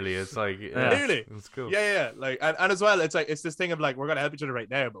before, nearly. It's like nearly. It's cool. Yeah. Like and as well, it's like it's this thing of like, we're gonna help each other right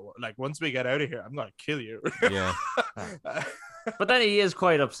now, but like once we get out of here, I'm gonna kill you. Yeah. But then he is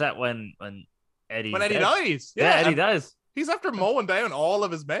quite upset when Eddie dies. Yeah, Eddie dies. He's after mowing down all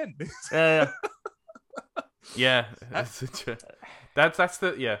of his men. Yeah. That's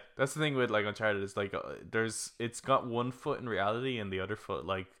the thing with like Uncharted is like it's got one foot in reality and the other foot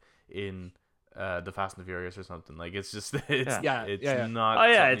like in the Fast and the Furious or something. Like it's just not it's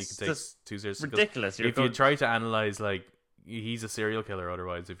you can take too seriously. Ridiculous. If you try to analyze like he's a serial killer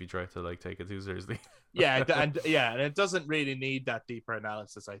otherwise if you try to like take it too seriously. and it doesn't really need that deeper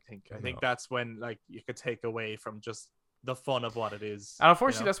analysis. I think that's when like you could take away from just the fun of what it is. And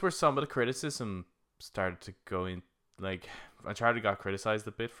unfortunately, that's where some of the criticism started to go in. Like Uncharted got criticized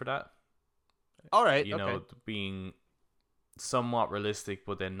a bit for that. All right, you know, being somewhat realistic,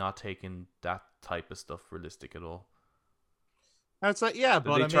 but then not taking that type of stuff realistic at all. And it's like, yeah,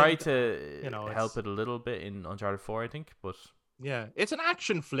 but they tried to help it a little bit in Uncharted 4, I think, but yeah, it's an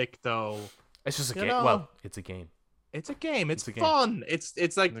action flick though. It's just a game. Well, it's a game. It's a game. It's fun.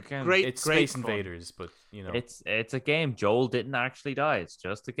 It's like great. It's great Space fun. Invaders, but you know, it's a game. Joel didn't actually die. It's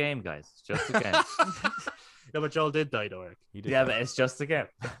just a game, guys. It's just a game. No, but Joel did die, though. Yeah, but it's just a game.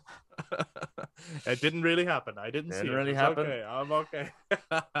 It didn't really happen. I didn't see it. Really happen. Okay. I'm okay.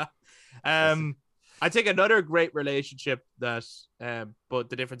 I think another great relationship that, but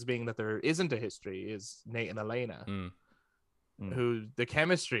the difference being that there isn't a history, is Nate and Elena, who the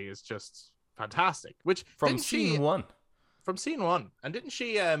chemistry is just fantastic. Which from scene one, and didn't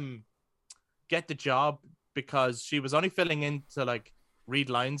she get the job because she was only filling in to like read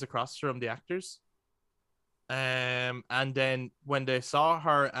lines across from the actors? And then when they saw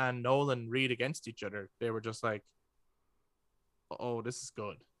her and Nolan read against each other, they were just like, "Oh, this is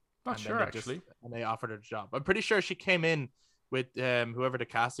good." Not sure, actually. And they offered her the job. I'm pretty sure she came in with whoever the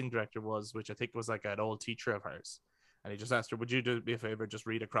casting director was, which I think was like an old teacher of hers. And he just asked her, "Would you do me a favor, just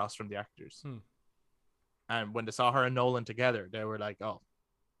read across from the actors?" And when they saw her and Nolan together, they were like, "Oh,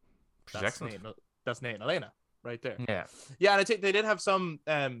 that's Nate and Elena right there." Yeah, and I think they did have some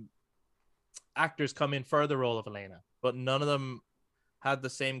actors come in for the role of Elena, but none of them had the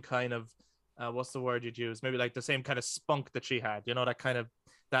same kind of what's the word you'd use? Maybe like the same kind of spunk that she had. You know, that kind of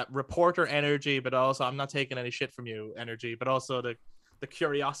that reporter energy, but also I'm not taking any shit from you energy, but also the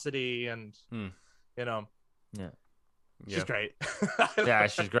curiosity and you know, she's great. Yeah,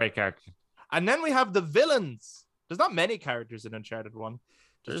 she's a great character. And then we have the villains. There's not many characters in Uncharted 1.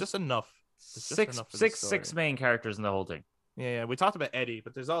 There's just enough. Six main characters in the whole thing. Yeah, we talked about Eddie,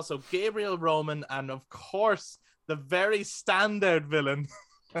 but there's also Gabriel Roman, and of course the very standout villain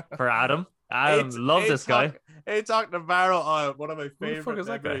for Adam. Love this guy. Talk Navarro, one of my favorite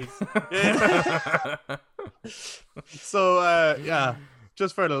memories. Yeah. So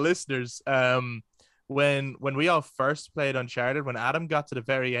just for the listeners, when we all first played Uncharted, when Adam got to the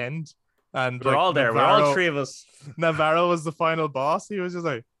very end, and we're all there, we're all three of us. Navarro was the final boss. He was just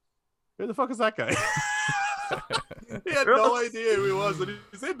like, "Who the fuck is that guy?" He had no idea who he was, and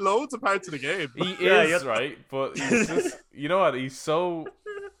he's in loads of parts of the game. He is, right? But he's just, you know what? He's so...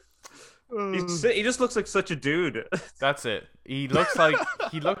 he just looks like such a dude. That's it. He looks like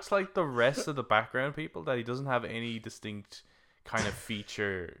the rest of the background people, that he doesn't have any distinct kind of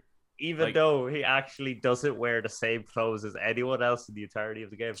feature. Even though he actually doesn't wear the same clothes as anyone else in the entirety of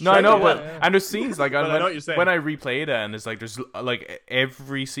the game. No, I know, but and there's scenes like when I replay it, and it's like there's like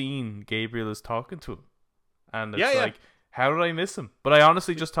every scene Gabriel is talking to him. And it's like, how did I miss him? But I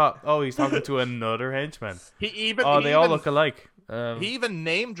honestly just thought, oh, he's talking to another henchman. They all look alike. He even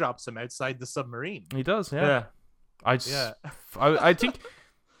name drops him outside the submarine. He does, yeah. I think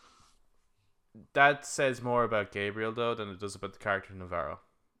that says more about Gabriel, though, than it does about the character Navarro.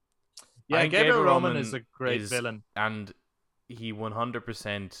 Yeah, Gabriel Roman is a great villain. And he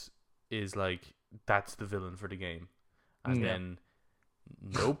 100% is like, that's the villain for the game. And then,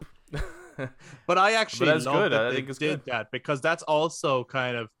 nope. But I actually love that they did that, because that's also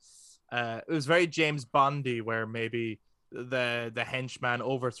kind of it was very James Bondy, where maybe the henchman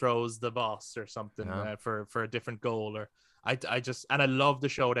overthrows the boss or something for a different goal. Or I love the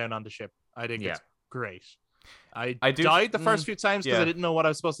showdown on the ship. I think it's great. I died the first few times because I didn't know what I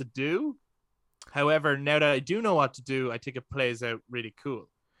was supposed to do. However, now that I do know what to do, I think it plays out really cool.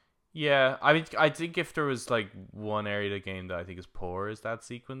 Yeah, I mean, I think if there was like one area of the game that I think is poor, is that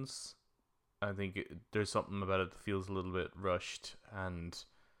sequence. I think there's something about it that feels a little bit rushed, and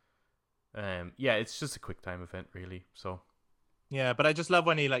yeah, it's just a quick time event, really. So yeah, but I just love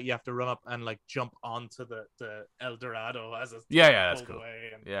when you have to run up and like jump onto the El Dorado as it's that's cool.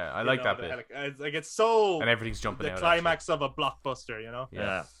 and, yeah, I like that bit. It's like it's so and everything's jumping the out. climax of a blockbuster, you know.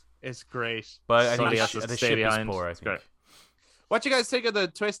 Yeah. It's great. But I Somebody think has to the stay ship behind. is poor. I It's think. great. What you guys think of the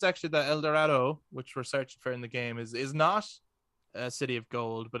twist? Actually, that El Dorado, which we're searching for in the game, is not a city of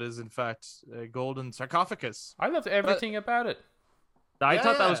gold, but is in fact a golden sarcophagus. I loved everything about it. I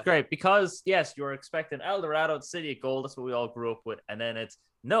thought that was Yeah. great because, yes, you're expecting El Dorado, the city of gold. That's what we all grew up with. And then it's,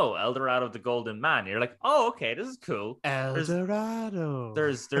 no, El Dorado, the golden man. You're like, oh, okay, this is cool. El Dorado.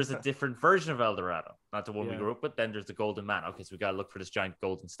 There's a different version of El Dorado. Not the one we Yeah. grew up with. Then there's the golden man. Okay, so we got to look for this giant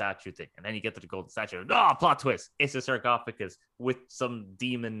golden statue thing. And then you get to the golden statue. Oh, plot twist. It's a sarcophagus with some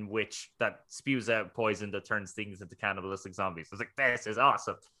demon witch that spews out poison that turns things into cannibalistic zombies. I was like, this is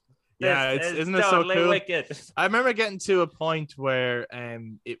awesome. Yeah, isn't it so totally cool? wicked. I remember getting to a point where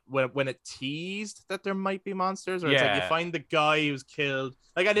when it teased that there might be monsters, or it's like you Yeah. find the guy who's killed.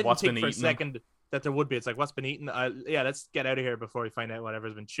 Like I didn't What's think been for a eaten? second that there would be. It's like what's been eaten. Yeah, let's get out of here before we find out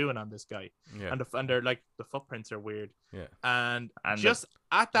whatever's been chewing on this guy. Yeah. And they're like the footprints are weird. Yeah. And And just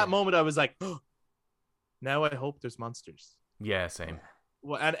at that moment, I was like, oh, now I hope there's monsters. Yeah, same.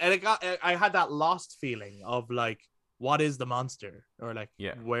 Well, and I had that lost feeling of like, what is the monster, or like,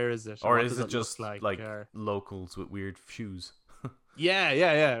 Yeah. where is it, Or what is does it look just like or- locals with weird shoes?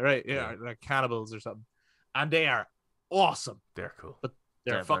 yeah, right, Yeah. like cannibals or something, and they are awesome. They're cool. They're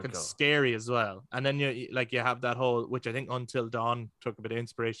They're very fucking cool. scary as well. And then you have that whole, which I think Until Dawn took a bit of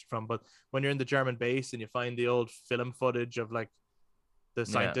inspiration from, but when you're in the German base and you find the old film footage of like the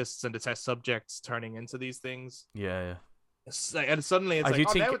scientists and the test subjects turning into these things, Yeah. it's like, and suddenly it's I like, do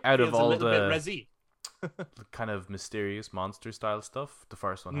oh, think now it out of feels a all little the- bit resi. The kind of mysterious monster style stuff, the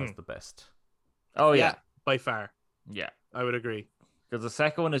first one has the best. Oh, yeah. By far, Yeah. I would agree. Because the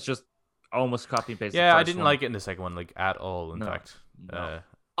second one is just almost copy and paste. Yeah, I didn't like it in the second one, like at all. In No. fact, No.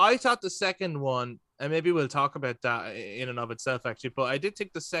 I thought the second one, and maybe we'll talk about that in and of itself, actually, but I did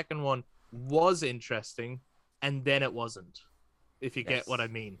think the second one was interesting, and then it wasn't. If you get what I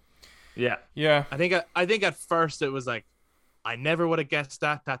mean. Yeah. yeah, I think at first it was like, I never would have guessed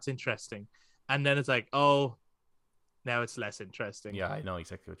that. That's interesting, and then it's like, oh, now it's less interesting. yeah, I know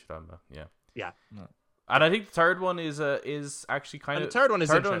exactly what you're talking about. Yeah, Yeah. No. And I think the third one is actually kind And of the third one is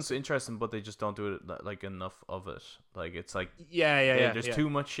one's interesting, but they just don't do it like enough of it. Like it's like Yeah. there's too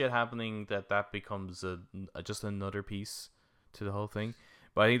much shit happening that becomes just another piece to the whole thing.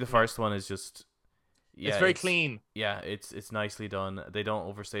 But I think the first one is just it's very clean. Yeah, it's nicely done. They don't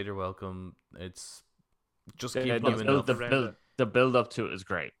overstay their welcome. It's just Yeah, keeping you enough. the build up to it is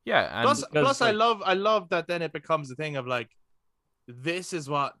great. Yeah, and Plus, like- I love that then it becomes a thing of like, this is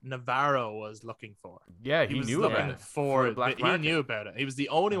what Navarro was looking for. yeah, he was knew looking about it. for a black he market. knew about it. He was the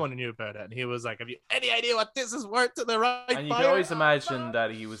only one who knew about it, and he was like, "Have you any idea what this is worth to the right?" And you can buyer?" always imagine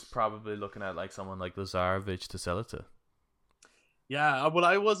that he was probably looking at like someone like Lazarevich to sell it to. Yeah, well,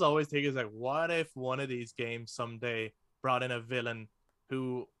 I was always thinking like, what if one of these games someday brought in a villain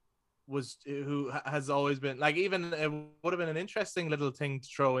who has always been like, even it would have been an interesting little thing to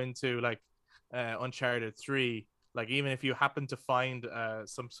throw into like Uncharted 3. Like, even if you happen to find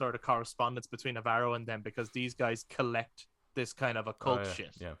some sort of correspondence between Navarro and them, because these guys collect this kind of occult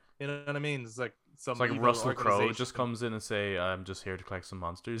shit. Yeah, You know what I mean? It's like some it's like evil Russell Crowe organization. just comes in and say, "I'm just here to collect some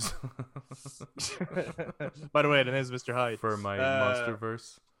monsters By the way, the name is Mr. Hyde for my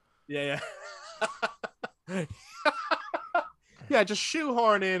MonsterVerse." Yeah. Yeah, just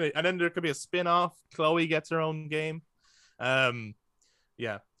shoehorn in it, and then there could be a spin-off. Chloe gets her own game.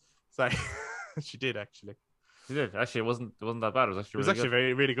 Yeah. Sorry. She did actually. She did. Actually, it wasn't that bad. It was It actually was really actually good. a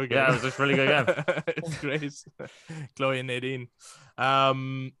very, really good game. Yeah, it was just a really good game. It's great. Chloe and Nadine.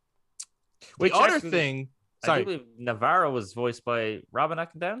 Which The other actually- thing. I Sorry. do believe Navarro was voiced by Robin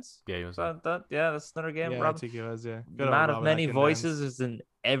Atkins. Yeah, he was. Yeah, that's another game. Yeah, I Robin, think it was. Yeah. Good old man of Robin many Atkins. voices, is in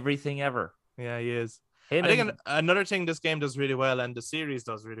everything ever. Yeah, he is. Him I think and- another thing this game does really well, and the series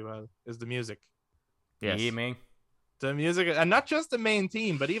does really well, is the music. yes. Yeah, man. The music, and not just the main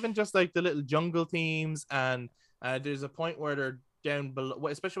theme, but even just like the little jungle themes. And there's a point where they're down below,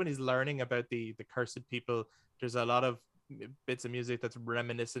 especially when he's learning about the cursed people. There's a lot of bits of music that's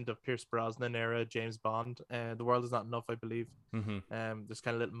reminiscent of Pierce Brosnan era James Bond. The World Is Not Enough, I believe. Mm-hmm. There's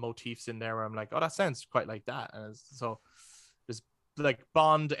kind of little motifs in there where I'm like, oh, that sounds quite like that. And so there's like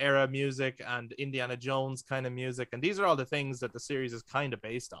Bond era music and Indiana Jones kind of music, and these are all the things that the series is kind of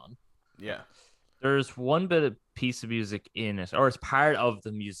based on. Yeah. There's one bit of piece of music in it, or it's part of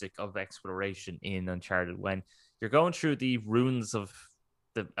the music of exploration in Uncharted when you're going through the ruins of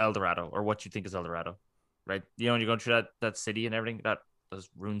the El Dorado, or what you think is El Dorado, right? You know, when you're going through that city and everything, that those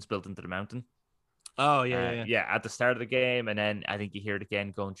ruins built into the mountain. Oh yeah. Yeah, at the start of the game, and then I think you hear it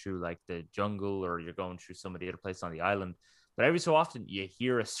again going through like the jungle, or you're going through some of the other places on the island. But every so often, you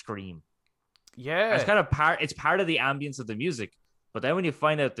hear a scream. Yeah, And it's kind of part. It's part of the ambience of the music. But then when you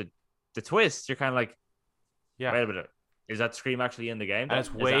find out the twist, you're kind of like, yeah. wait a minute, is that scream actually in the game? And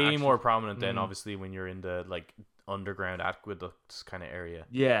it's way more prominent than Mm. obviously when you're in the like underground aqueducts kind of area.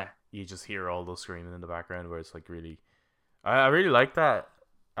 Yeah, You just hear all those screaming in the background where it's like really, I really like that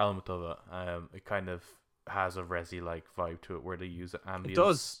element of it. It kind of has a Resi like vibe to it where they use ambience It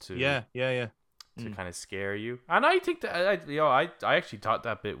does. to Yeah. to kind of scare you. And I think that I actually thought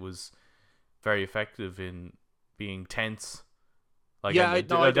that bit was very effective in being tense. Like Yeah, I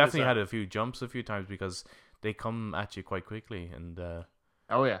no, I did definitely as well. had a few jumps a few times because they come at you quite quickly, and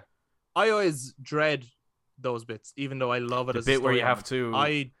oh yeah, I always dread those bits, even though I love it the as a bit where story you have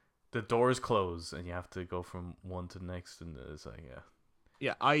element. to the doors close and you have to go from one to the next, and it's like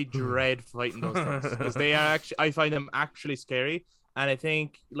I dread fighting those things because they are actually, I find them actually scary. And I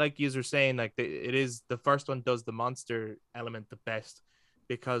think, like you were saying, like it is the first one does the monster element the best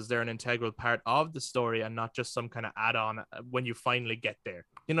because they're an integral part of the story and not just some kind of add-on when you finally get there.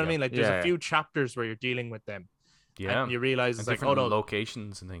 You know what I Yeah. mean? Like there's Yeah. a few chapters where you're dealing with them, yeah, and you realize and it's like, different oh no,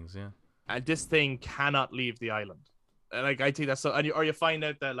 locations and things. Yeah, and this thing cannot leave the island. Like I think that's so, and or you find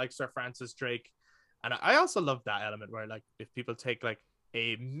out that like Sir Francis Drake, and I also love that element where like if people take like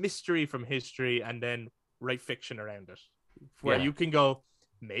a mystery from history and then write fiction around it, where Yeah. you can go,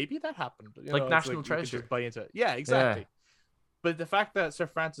 maybe that happened, you Like know, it's National you can Treasure. just buy into it. Yeah, exactly. But the fact that Sir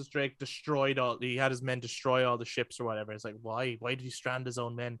Francis Drake he had his men destroy all the ships or whatever, it's like, why? Why did he strand his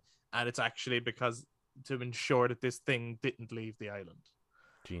own men? And it's actually because to ensure that this thing didn't leave the island.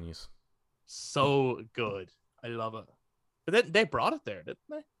 genius. So good. I love it. But then they brought it there, didn't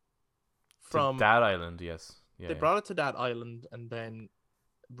they? From that island, yes. Yeah, They brought it to that island and then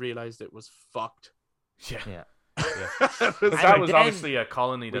realized it was fucked. yeah. yeah. That was obviously a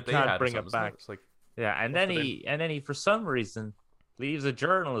colony that they can't had. bring or it something, back. It's like Yeah, and then he for some reason leaves a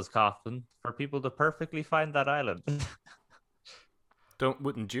journal as coffin for people to perfectly find that island.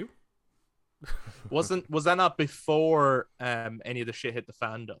 wouldn't you? Was that not before any of the shit hit the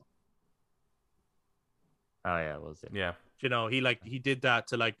fan though? Oh yeah, it was it. Yeah. You know, he did that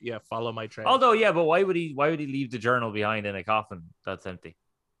to follow my trail. Although yeah, but why would he leave the journal behind in a coffin that's empty?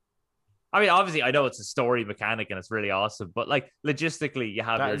 I mean, obviously, I know it's a story mechanic and it's really awesome, but like logistically, you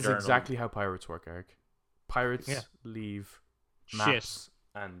have That your is journal. exactly how pirates work, Eric. Pirates Yeah. leave Shit. maps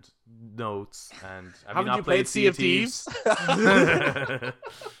and notes and Haven't you played Sea of Thieves? Come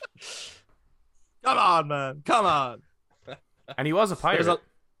on, man. Come on. And he was a pirate.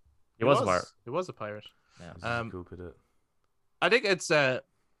 He was a pirate. He was a pirate. Yeah. Cool with it. I think it's I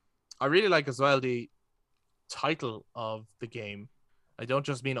really like as well the title of the game. I don't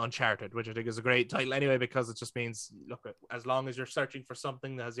just mean Uncharted, which I think is a great title anyway, because it just means, look, as long as you're searching for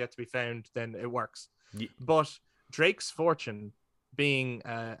something that has yet to be found, then it works. Yeah. But Drake's Fortune being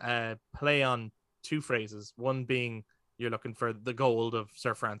a play on two phrases, one being you're looking for the gold of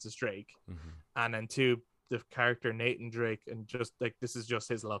Sir Francis Drake, and then two, the character Nathan Drake, and just like this is just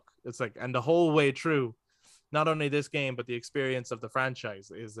his luck. It's like, and the whole way through, not only this game but the experience of the franchise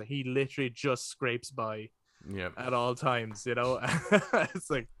is that he literally just scrapes by at all times, you know. It's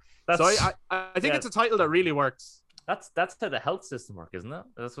like, so I think it's a title that really works. That's how the health system works, isn't it?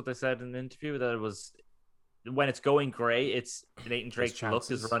 That's what they said in the interview, that it was when it's going great, it's Nathan Drake's luck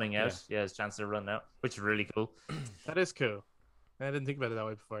is running out. Yeah, his chances are running out, which is really cool. That is cool. I didn't think about it that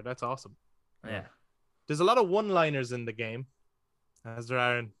way before. That's awesome. Yeah. There's a lot of one-liners in the game, as there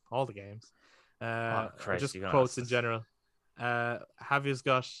are in all the games. Christ, just quotes in general. Have you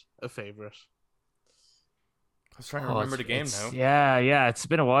got a favorite? I was trying to remember the game now. Yeah. It's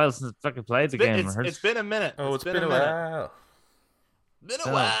been a while since I fucking played the game. It's been a minute. Oh, it's been a while. Been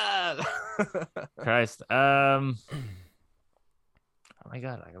a while. Christ. Oh my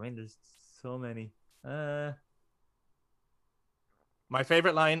god. Like, I mean, there's so many. My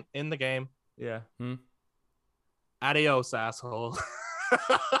favorite line in the game. Yeah. Adios, asshole.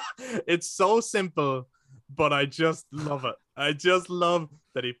 It's so simple, but I just love it. I just love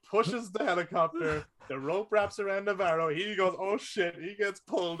that he pushes the helicopter, the rope wraps around Navarro, he goes, oh shit, he gets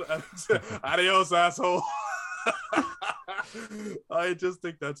pulled, and adios, asshole. I just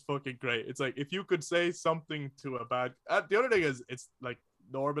think that's fucking great. It's like, if you could say something to a bad... the other thing is, it's like,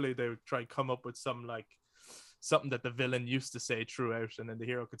 normally they would try and come up with some like something that the villain used to say throughout, and then the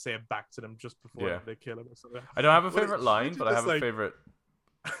hero could say it back to them just before they kill him or something. I don't have a favorite line, but I have a favorite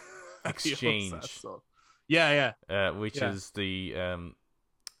exchange. Yeah. Which is the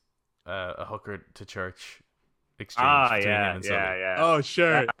a hooker to church exchange between him and Sully. Yeah. Oh,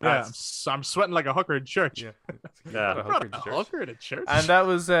 sure. Yeah. I'm sweating like a hooker in church. Yeah. A hooker in a church. And that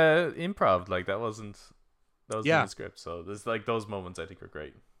was improv. Like that wasn't in the script. So there's like those moments I think are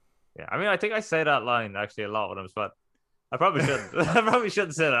great. Yeah, I mean, I think I say that line actually a lot when I'm sweating. I probably shouldn't. I probably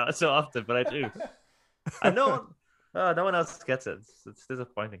shouldn't say that so often, but I do. And no one else gets it. It's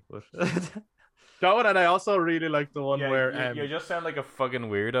disappointing. But that one, and I also really like the one where you just sound like a fucking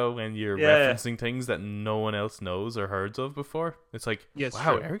weirdo when you're referencing things that no one else knows or heard of before. It's like, wow,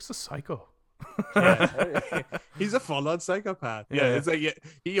 true. Eric's a psycho. He's a full-on psychopath. Yeah, it's like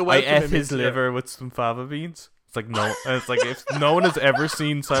I ate his liver with some fava beans. It's like it's like if no one has ever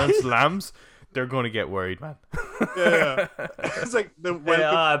seen Silence of the Lambs, they're going to get worried, man. Yeah. It's like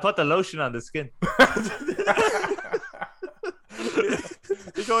I put the lotion on the skin.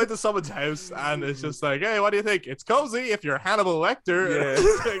 You go into someone's house and it's just like, hey, what do you think? It's cozy if you're Hannibal Lecter. Yeah.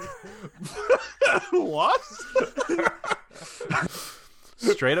 Like, what?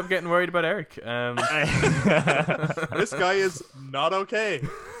 Straight up getting worried about Eric. This guy is not okay.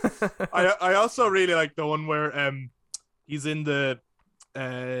 I also really like the one where he's in the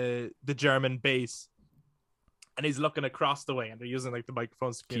German base and he's looking across the way and they're using like the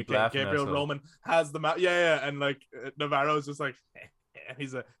microphones to keep laughing. Gabriel Roman has the map. Yeah, and like Navarro's just like, and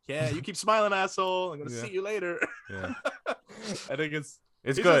he's like, yeah, you keep smiling, asshole. I'm gonna see you later. Yeah. I think it's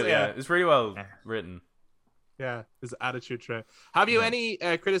good. It's really well written. Yeah, his attitude trait. Have you any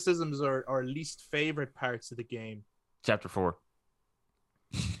criticisms or least favorite parts of the game? Chapter 4.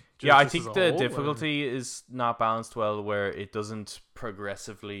 Yeah, I think the difficulty is not balanced well, where it doesn't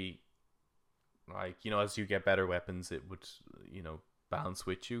progressively, like, you know, as you get better weapons, it would, you know, balance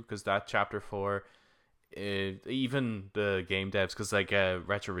with you. Because that Chapter 4, even the game devs, because like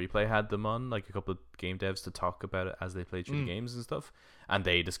Retro Replay had them on, like a couple of game devs to talk about it as they played through the games and stuff, and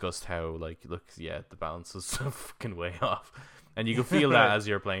they discussed how, like, look, the balance is fucking way off, and you can feel that as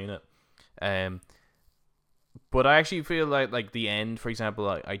you're playing it. But I actually feel like the end, for example,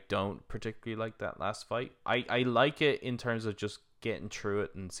 I don't particularly like that last fight. I like it in terms of just getting through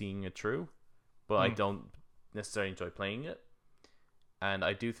it and seeing it through, but I don't necessarily enjoy playing it. And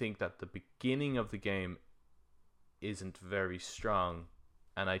I do think that the beginning of the game isn't very strong,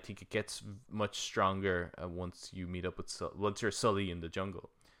 and I think it gets much stronger once you meet up with once you're Sully in the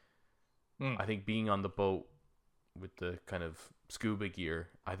jungle. I think being on the boat with the kind of scuba gear,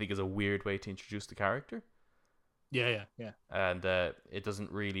 I think, is a weird way to introduce the character. Yeah. And it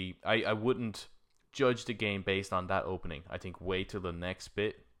doesn't really. I wouldn't judge the game based on that opening. I think wait till the next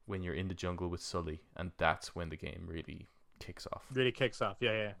bit when you're in the jungle with Sully, and that's when the game really kicks off.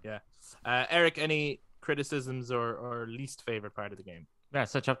 Yeah. Eric, any criticisms or least favorite part of the game? Yeah,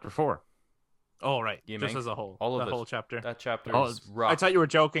 so Chapter 4. Oh, right. Just as a whole. All of the whole chapter. That chapter is rough. I thought you were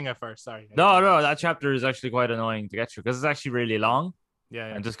joking at first. Sorry. No, that chapter is actually quite annoying to get through because it's actually really long. Yeah.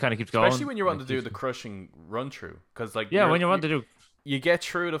 And just kind of keeps going. Especially when you want to do the crushing run through. Because, like, when you want to do. You get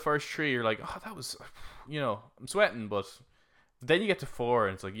through the first 3, you're like, oh, that was, you know, I'm sweating, but. Then you get to 4,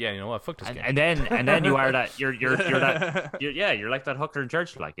 and it's like, yeah, you know what, fuck this game. And then you are that you're like that hooker in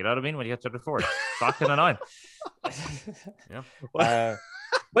church, like, you know what I mean? When you get to the 4, it's fucking annoying. Yeah.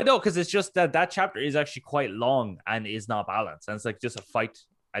 But no, because it's just that chapter is actually quite long and is not balanced, and it's like just a fight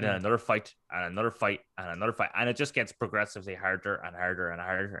and then another fight and another fight and another fight, and it just gets progressively harder and harder and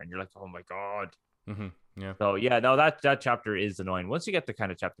harder, and you're like, oh my god. Mm-hmm. Yeah. So yeah, no, that chapter is annoying. Once you get to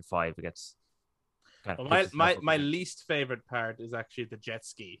kind of Chapter 5, it gets. Well, my least favorite part is actually the jet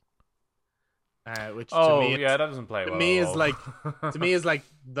ski, which that doesn't play well. To me is like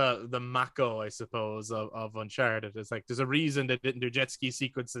the Mako, I suppose, of Uncharted. It's like there's a reason they didn't do jet ski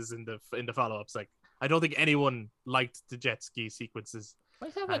sequences in the follow-ups. Like, I don't think anyone liked the jet ski sequences.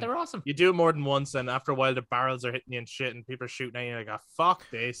 They're awesome. You do it more than once, and after a while, the barrels are hitting you and shit, and people are shooting at you. Like, fuck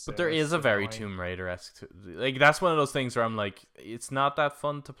this. But there is a very Tomb Raider-esque. Like, that's one of those things where I'm like, it's not that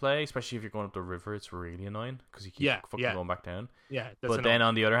fun to play, especially if you're going up the river. It's really annoying because you keep fucking going back down. Yeah. But then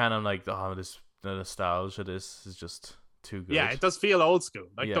on the other hand, I'm like, the nostalgia. This is just too good. Yeah, it does feel old school.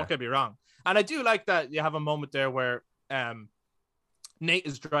 Like, don't get me wrong. And I do like that you have a moment there where Nate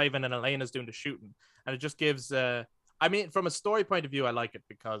is driving and Elena's doing the shooting, and it just gives. I mean, from a story point of view, I like it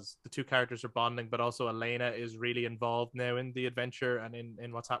because the two characters are bonding, but also Elena is really involved now in the adventure and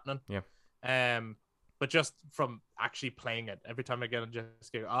in what's happening. Yeah. But just from actually playing it, every time I get on,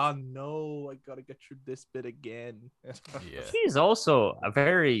 just go, oh no, I gotta get through this bit again. She's also a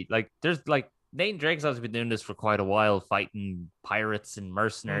very there's Nathan Drake's also been doing this for quite a while, fighting pirates and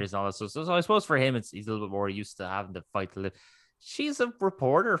mercenaries and all that. So I suppose for him, he's a little bit more used to having to fight to live. She's a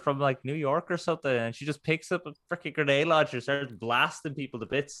reporter from like New York or something, and she just picks up a freaking grenade launcher, starts blasting people to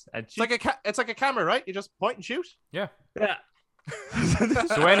bits. And it's like a camera, right? You just point and shoot. Yeah.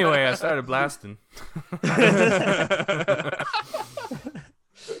 So anyway, I started blasting.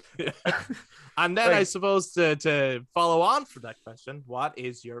 And then I suppose to follow on from that question, what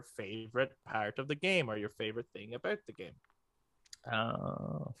is your favorite part of the game or your favorite thing about the game?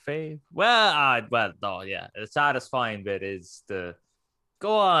 The satisfying bit is the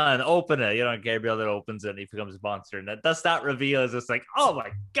go on, open it. Gabriel that opens it and he becomes a monster, and that reveal is just like, oh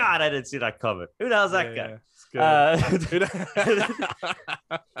my god, I didn't see that coming. Who the hell's that guy?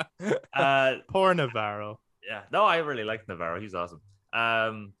 Poor Navarro. Yeah, no, I really like Navarro. He's awesome.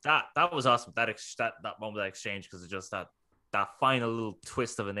 That was awesome. That moment of exchange, because it's just that final little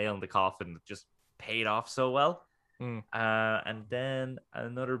twist of a nail in the coffin just paid off so well. And then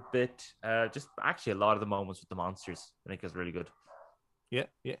another bit, just actually a lot of the moments with the monsters, I think is really good. Yeah.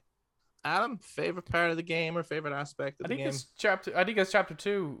 Adam, favorite part of the game or favorite aspect of the game? I think it's chapter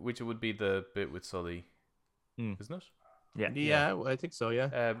 2, which would be the bit with Sully, isn't it? Yeah, I think so.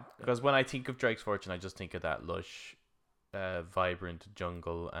 Yeah. Because when I think of Drake's Fortune, I just think of that lush, vibrant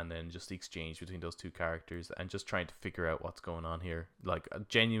jungle, and then just the exchange between those two characters, and just trying to figure out what's going on here. Like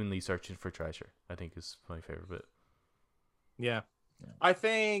genuinely searching for treasure, I think is my favorite bit. Yeah. I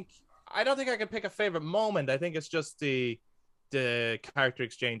don't think I can pick a favorite moment. I think it's just the character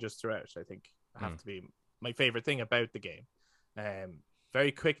exchanges throughout. I think have to be my favorite thing about the game.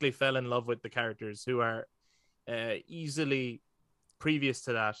 Very quickly fell in love with the characters who are easily previous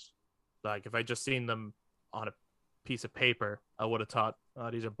to that. Like if I just seen them on a piece of paper, I would have thought,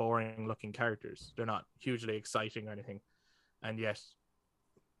 oh, these are boring looking characters. They're not hugely exciting or anything. And yet,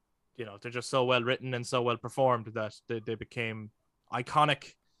 they're just so well written and so well performed that they became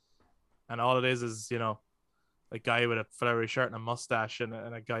iconic. And all it is a guy with a flowery shirt and a mustache and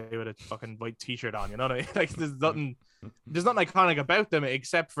a guy with a fucking white t-shirt on, you know what I mean? Like there's nothing iconic about them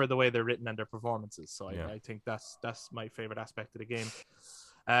except for the way they're written and their performances. So I think that's my favorite aspect of the game.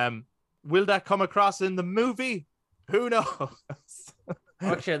 Will that come across in the movie? Who knows?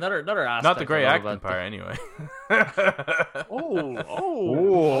 Actually, another aspect. Not the great acting part, anyway.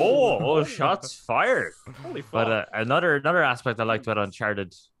 Shots fired! Holy fuck! But another aspect I liked about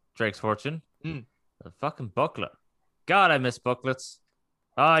Uncharted: Drake's Fortune, the fucking booklet. God, I miss booklets.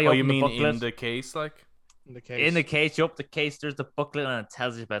 You mean in the case, like? In the case, you open the case. There's the booklet, and it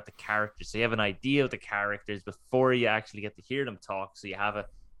tells you about the characters, so you have an idea of the characters before you actually get to hear them talk. So you have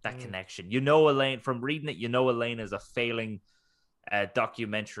that connection. Elaine from reading it. Elaine is a failing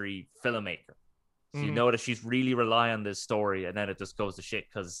documentary filmmaker. So you know that she's really relying on this story, and then it just goes to shit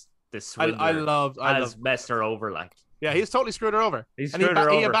because this swindler has messed her over. Like, yeah, he's totally screwed her over. He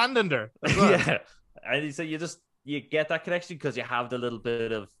abandoned her. Well. Yeah, and so you get that connection because you have the little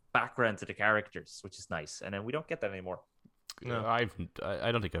bit of background to the characters, which is nice. And then we don't get that anymore. No, I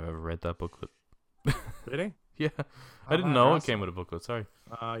don't think I've ever read that booklet. Really? Yeah, I didn't know it came with a booklet. Sorry.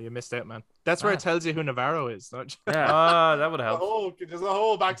 You missed out, man. That's where it tells you who Navarro is, don't you? Yeah. That would help. There's a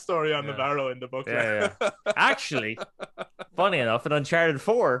whole backstory on Navarro in the booklet. Yeah. Actually, funny enough, in Uncharted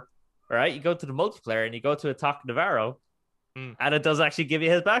 4, right, you go to the multiplayer and you go to attack Navarro, and it does actually give you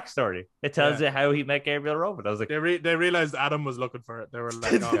his backstory. It tells you how he met Gabriel Roman. I was like, they realized Adam was looking for it. They were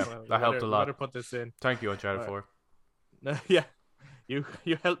like, that helped a lot. Better put this in. Thank you, Uncharted 4. Yeah, you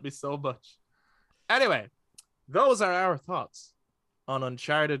helped me so much. Anyway. Those are our thoughts on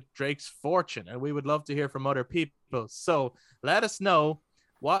Uncharted Drake's Fortune, and we would love to hear from other people. So let us know,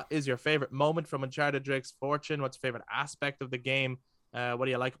 what is your favorite moment from Uncharted Drake's Fortune? What's your favorite aspect of the game? What do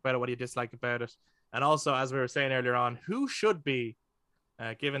you like about it? What do you dislike about it? And also, as we were saying earlier on, who should be,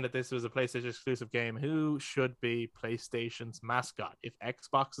 given that this was a PlayStation exclusive game, who should be PlayStation's mascot? If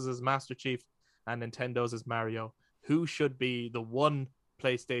Xbox's is Master Chief and Nintendo's is Mario, who should be the one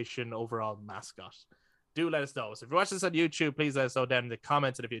PlayStation overall mascot? Do let us know. So if you're watching this on YouTube, please let us know down in the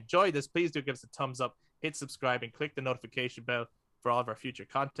comments. And if you enjoyed this, please do give us a thumbs up, hit subscribe, and click the notification bell for all of our future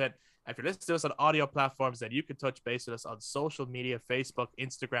content. And if you're listening to us on audio platforms, then you can touch base with us on social media, Facebook,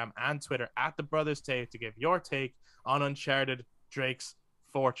 Instagram, and Twitter at The Brothers Take to give your take on Uncharted Drake's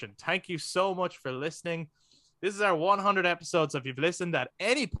Fortune. Thank you so much for listening. This is our 100 episodes. So if you've listened at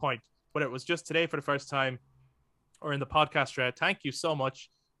any point, whether it was just today for the first time or in the podcast thread, thank you so much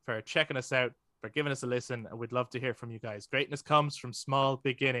for checking us out, for giving us a listen, and we'd love to hear from you guys. Greatness comes from small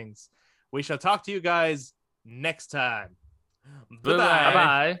beginnings. We shall talk to you guys next time.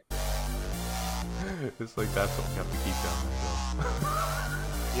 Bye-bye. It's like that's what we have to keep going.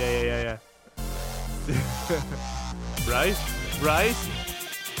 Yeah. Right?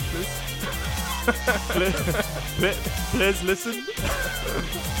 Please listen.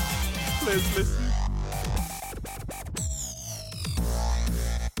 Please listen.